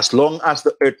 As long as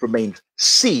the earth remains,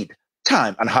 seed,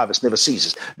 time, and harvest never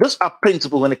ceases. Those are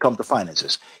principles when it comes to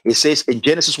finances. It says in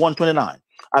Genesis 1:29,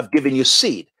 I've given you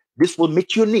seed. This will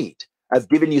meet your need. I've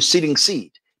given you seeding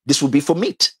seed. This will be for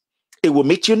meat. It will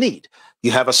meet your need.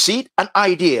 You have a seed, an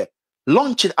idea,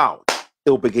 launch it out.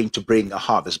 It will begin to bring a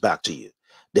harvest back to you.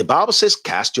 The Bible says,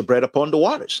 cast your bread upon the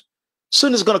waters.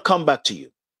 Soon it's going to come back to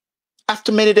you.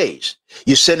 after many days.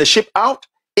 You send a ship out,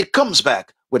 it comes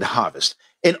back with a harvest.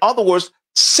 In other words,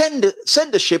 send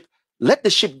the ship, let the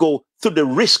ship go through the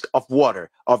risk of water,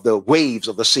 of the waves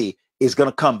of the sea, is going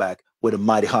to come back with a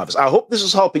mighty harvest. I hope this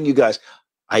is helping you guys.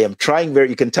 I am trying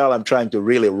you can tell I'm trying to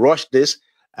really rush this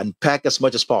and pack as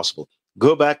much as possible.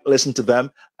 Go back, listen to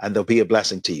them, and they'll be a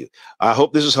blessing to you. I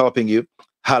hope this is helping you.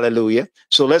 Hallelujah.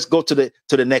 So let's go to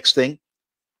the next thing.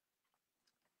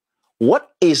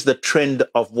 What is the trend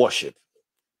of worship?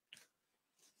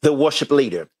 The worship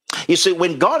leader. You see,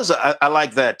 when God is, I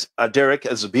like that, Derek,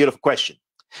 it's a beautiful question.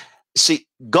 See,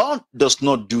 God does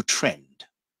not do trend.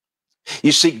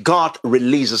 You see, God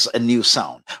releases a new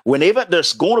sound. Whenever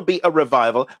there's going to be a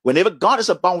revival, whenever God is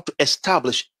about to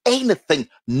establish anything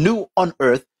new on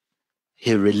earth,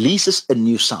 he releases a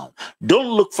new sound.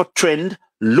 Don't look for trend,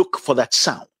 look for that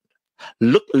sound.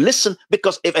 Listen,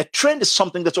 because if a trend is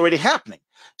something that's already happening.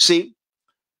 See,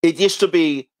 it used to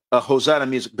be a Hosanna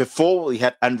music. Before we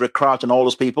had Andrew Crouch and all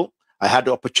those people. I had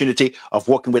the opportunity of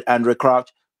working with Andrew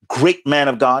Crouch, great man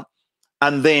of God.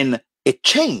 And then it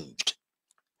changed.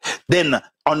 Then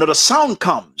another sound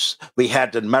comes. We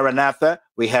had the Maranatha,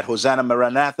 we had Hosanna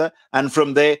Maranatha, and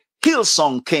from there,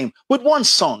 Hillsong came with one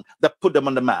song that put them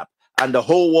on the map. And the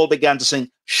whole world began to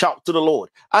sing, shout to the Lord.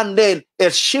 And then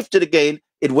it shifted again.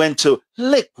 It went to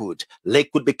Lakewood.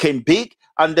 Lakewood became big.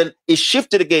 And then it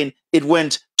shifted again. It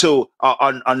went to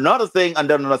another thing. And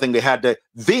then another thing. They had the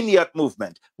Vineyard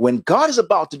movement. When God is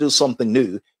about to do something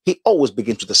new, he always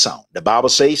begins with a sound. The Bible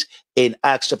says in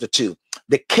Acts chapter 2,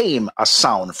 there came a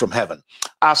sound from heaven.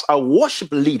 As a worship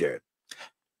leader,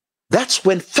 that's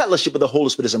when fellowship with the Holy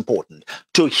Spirit is important,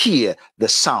 to hear the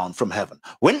sound from heaven.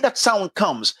 When that sound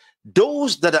comes,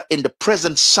 those that are in the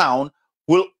present sound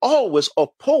will always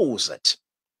oppose it.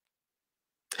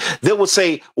 They will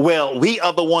say, well, we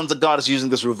are the ones that God is using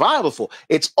this revival for.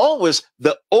 It's always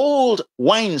the old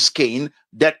wineskin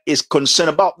that is concerned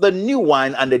about the new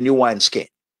wine and the new wineskin.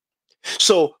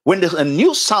 So when there's a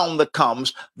new sound that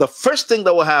comes, the first thing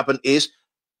that will happen is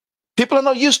people are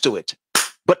not used to it.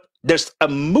 But there's a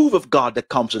move of God that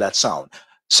comes to that sound.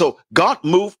 So God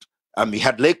moved, and we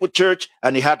had Lakewood Church,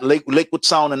 and he had Lakewood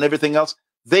Sound and everything else.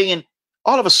 Then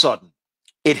all of a sudden,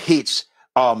 it hits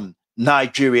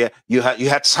Nigeria. You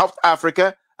had South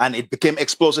Africa, and it became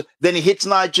explosive. Then it hits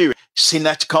Nigeria.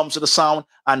 Sinach comes to the sound,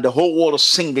 and the whole world is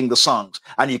singing the songs.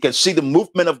 And you can see the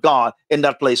movement of God in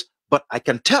that place. But I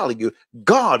can tell you,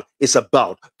 God is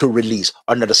about to release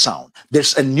another sound.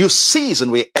 There's a new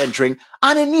season we're entering,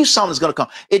 and a new sound is going to come.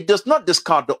 It does not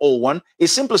discard the old one. It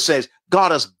simply says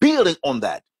God is building on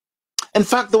that. In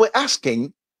fact, they were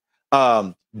asking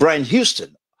Brian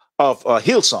Houston of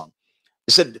Hillsong.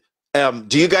 He said,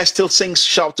 do you guys still sing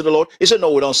Shout to the Lord? He said,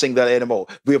 no, we don't sing that anymore.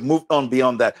 We have moved on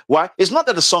beyond that. Why? It's not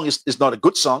that the song is not a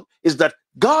good song. It's that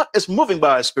God is moving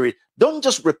by his Spirit. Don't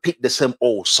just repeat the same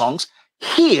old songs.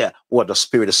 Hear what the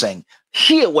Spirit is saying.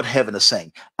 Hear what heaven is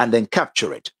saying, and then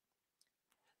capture it.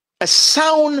 A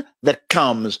sound that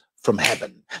comes from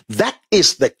heaven. That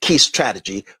is the key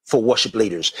strategy for worship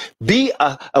leaders. Be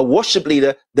a worship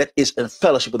leader that is in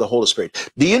fellowship with the Holy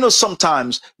Spirit. Do you know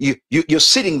sometimes you're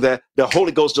sitting there, the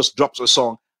Holy Ghost just drops a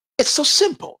song. It's so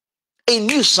simple. A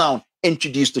new sound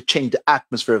introduced to change the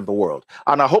atmosphere of the world.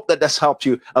 And I hope that that's helped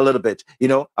you a little bit. You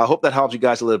know, I hope that helps you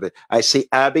guys a little bit. I say,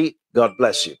 Abby, God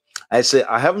bless you. I say,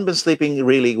 I haven't been sleeping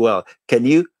really well. Can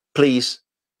you please,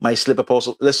 my sleep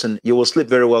apostle, listen, you will sleep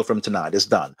very well from tonight. It's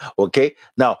done. Okay.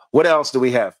 Now, what else do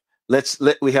we have?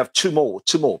 We have two more.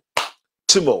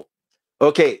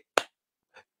 Okay.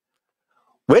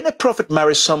 When a prophet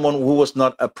marries someone who was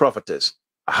not a prophetess,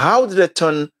 how did it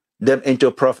turn them into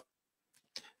a prophet?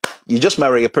 You just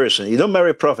marry a person. You don't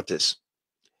marry a prophetess.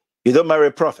 You don't marry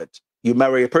a prophet. You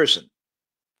marry a person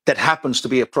that happens to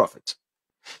be a prophet.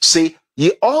 See,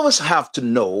 you always have to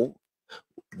know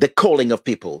the calling of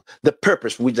people, the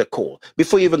purpose with the call.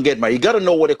 Before you even get married, you got to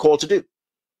know what they're called to do.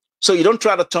 So you don't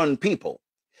try to turn people.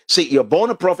 See, you're born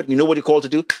a prophet, you know what you're called to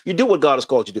do. You do what God has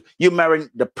called you to do. You're marrying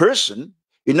the person.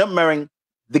 You're not marrying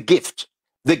the gift.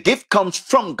 The gift comes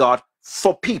from God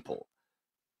for people.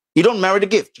 You don't marry the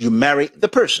gift. You marry the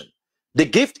person. The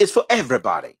gift is for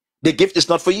everybody. The gift is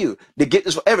not for you. The gift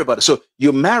is for everybody. So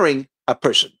you're marrying a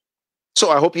person. So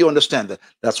I hope you understand that.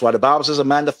 That's why the Bible says a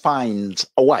man that finds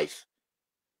a wife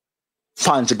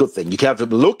finds a good thing. You have to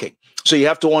be looking. So you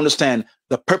have to understand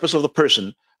the purpose of the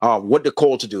person, what they're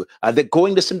called to do. Are they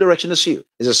going the same direction as you?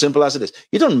 It's as simple as it is.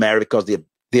 You don't marry because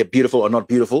they're beautiful or not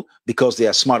beautiful, because they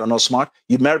are smart or not smart.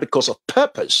 You marry because of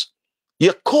purpose.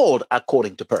 You're called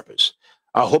according to purpose.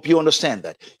 I hope you understand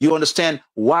that. You understand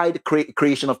why the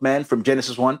creation of man from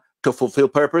Genesis 1, to fulfill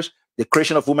purpose, the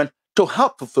creation of woman to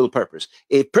help fulfill purpose.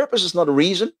 If purpose is not a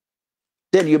reason,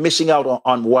 then you're missing out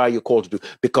on why you're called to do.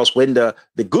 Because when the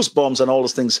goosebumps and all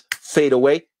those things fade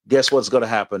away, guess what's going to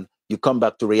happen? You come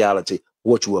back to reality,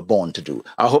 what you were born to do.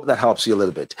 I hope that helps you a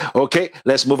little bit. Okay,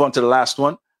 let's move on to the last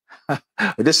one.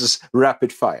 This is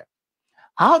rapid fire.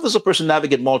 How does a person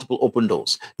navigate multiple open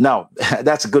doors? Now,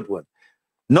 that's a good one.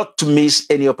 Not to miss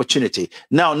any opportunity.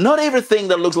 Now, not everything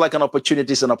that looks like an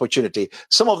opportunity is an opportunity.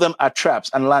 Some of them are traps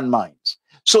and landmines.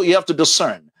 So you have to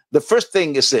discern. The first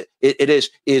thing is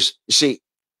you see,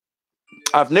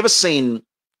 I've never seen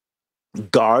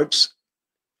guards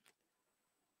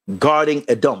guarding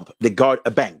a dump. They guard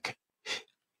a bank.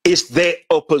 It's their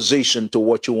opposition to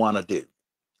what you want to do.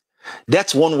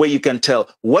 That's one way you can tell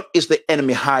what is the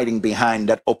enemy hiding behind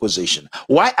that opposition.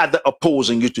 Why are they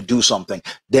opposing you to do something?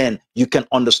 Then you can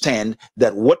understand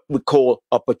that what we call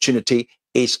opportunity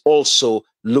is also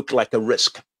look like a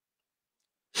risk.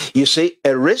 You see,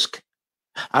 a risk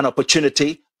and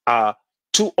opportunity are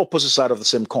two opposite sides of the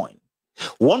same coin.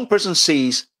 One person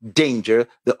sees danger,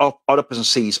 the other person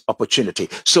sees opportunity.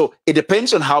 So it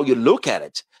depends on how you look at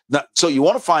it. Now, so you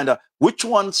want to find out which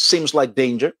one seems like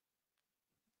danger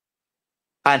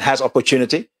and has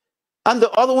opportunity, and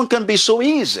the other one can be so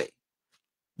easy,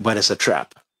 but it's a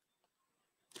trap.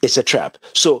 It's a trap.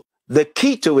 So the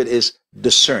key to it is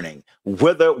discerning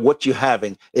whether what you're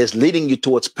having is leading you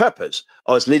towards purpose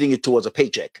or is leading you towards a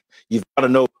paycheck. You've got to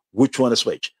know which one is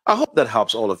which. I hope that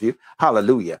helps all of you.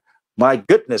 Hallelujah. My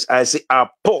goodness, I see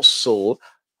Apostle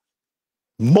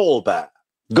Molba.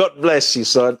 God bless you,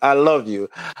 son. I love you.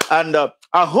 And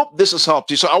I hope this has helped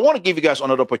you. So I want to give you guys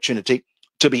another opportunity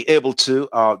to be able to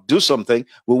do something.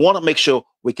 We want to make sure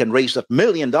we can raise that $1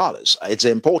 million. It's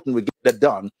important we get that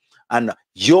done. And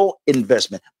your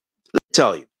investment, let me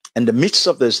tell you, in the midst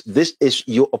of this is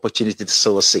your opportunity to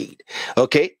sow a seed.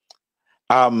 Okay.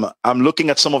 I'm looking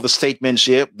at some of the statements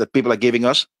here that people are giving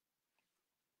us.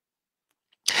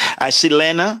 I see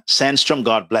Lena Sandstrom.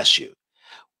 God bless you.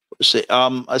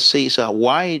 I see. So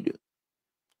why? It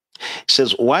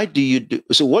says, why do you do?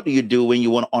 So what do you do when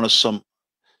you want to honor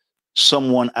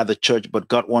someone at the church, but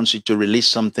God wants you to release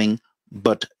something,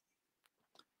 but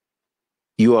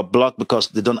you are blocked because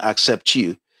they don't accept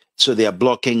you? So they are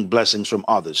blocking blessings from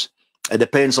others. It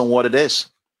depends on what it is.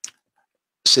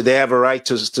 So they have a right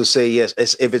to say yes.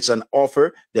 If it's an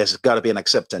offer, there's got to be an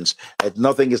acceptance.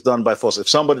 Nothing is done by force. If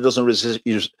somebody doesn't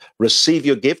receive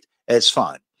your gift, it's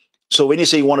fine. So when you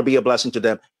say you want to be a blessing to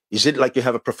them, is it like you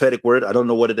have a prophetic word? I don't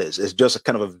know what it is. It's just a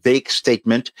kind of a vague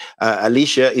statement.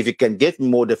 Alicia, if you can give me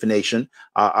more definition,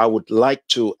 I would like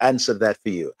to answer that for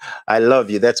you. I love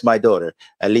you. That's my daughter,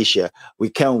 Alicia. We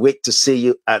can't wait to see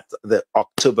you at the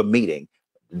October meeting.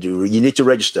 You need to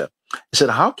register. I said,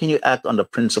 how can you act on the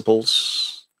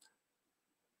principles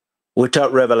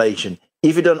without revelation?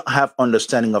 If you don't have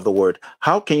understanding of the word,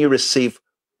 how can you receive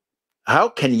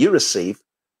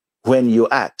when you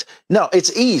act? No,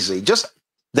 it's easy. Just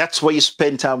that's where you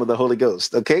spend time with the Holy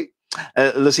Ghost. Okay,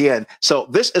 Lucienne. So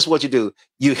this is what you do.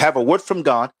 You have a word from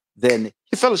God, then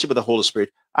you fellowship with the Holy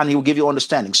Spirit, and He will give you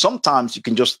understanding. Sometimes you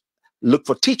can just look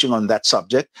for teaching on that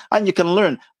subject, and you can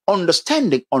learn.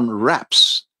 Understanding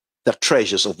unwraps the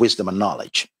treasures of wisdom and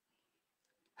knowledge.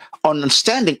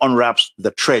 Understanding unwraps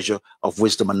the treasure of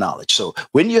wisdom and knowledge. So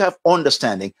when you have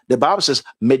understanding, the Bible says,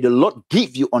 may the Lord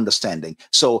give you understanding.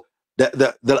 So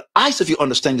the eyes of your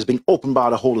understanding is being opened by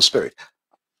the Holy Spirit.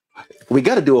 We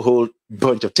got to do a whole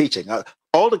bunch of teaching.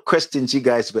 All the questions you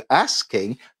guys were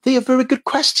asking, they are very good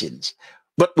questions,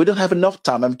 but we don't have enough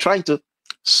time. I'm trying to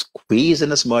squeeze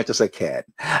in as much as I can.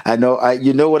 I know,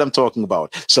 you know what I'm talking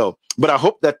about. So, but I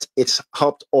hope that it's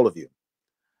helped all of you.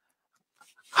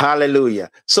 Hallelujah.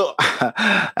 So,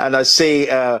 and I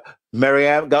say,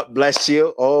 Marianne, God bless you.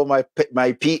 All my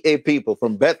PA people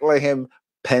from Bethlehem,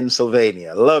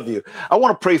 Pennsylvania. Love you. I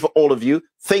want to pray for all of you.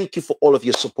 Thank you for all of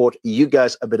your support. You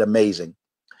guys have been amazing.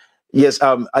 Yes,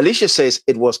 Alicia says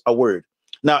it was a word.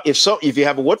 Now, if you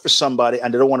have a word for somebody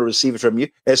and they don't want to receive it from you,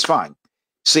 it's fine.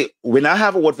 See, when I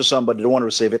have a word for somebody, they don't want to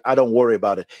receive it, I don't worry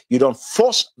about it. You don't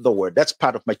force the word. That's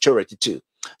part of maturity too.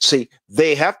 See,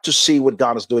 they have to see what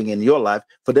God is doing in your life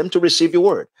for them to receive your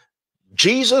word.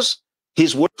 Jesus,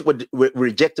 his word was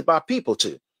rejected by people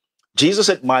too. Jesus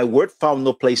said, my word found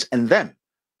no place in them.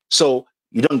 So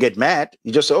you don't get mad.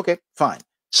 You just say, okay, fine.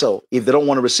 So if they don't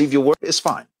want to receive your word, it's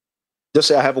fine. Just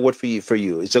say, I have a word for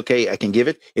you. It's okay. I can give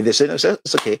it. If they say no,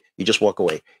 it's okay. You just walk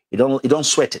away. You don't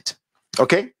sweat it.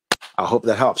 Okay. I hope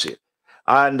that helps you.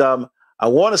 And I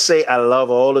want to say I love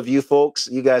all of you folks.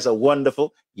 You guys are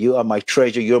wonderful. You are my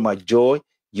treasure. You're my joy.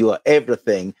 You are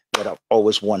everything that I've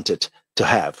always wanted to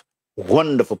have.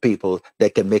 wonderful people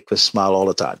that can make us smile all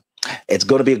the time. It's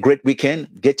going to be a great weekend.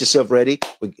 Get yourself ready.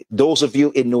 Those of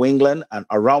you in New England and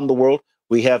around the world,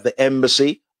 we have the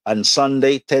embassy on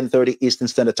Sunday, 10:30 Eastern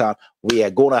Standard Time. We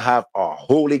are going to have our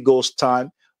Holy Ghost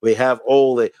time. We have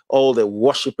all the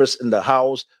worshipers in the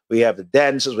house. We have the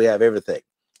dancers. We have everything.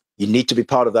 You need to be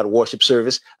part of that worship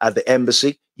service at the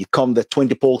embassy. You come to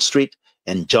 20 Polk Street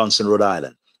in Johnson, Rhode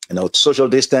Island. You know, social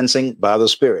distancing by the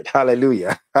Spirit.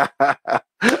 Hallelujah.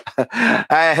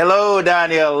 Hello,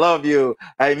 Daniel. Love you.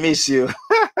 I miss you.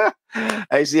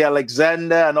 I see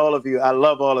Alexander and all of you. I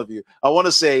love all of you. I want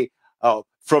to say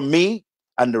from me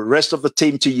and the rest of the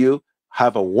team to you,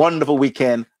 have a wonderful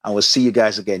weekend, and we'll see you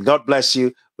guys again. God bless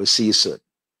you. We'll see you soon.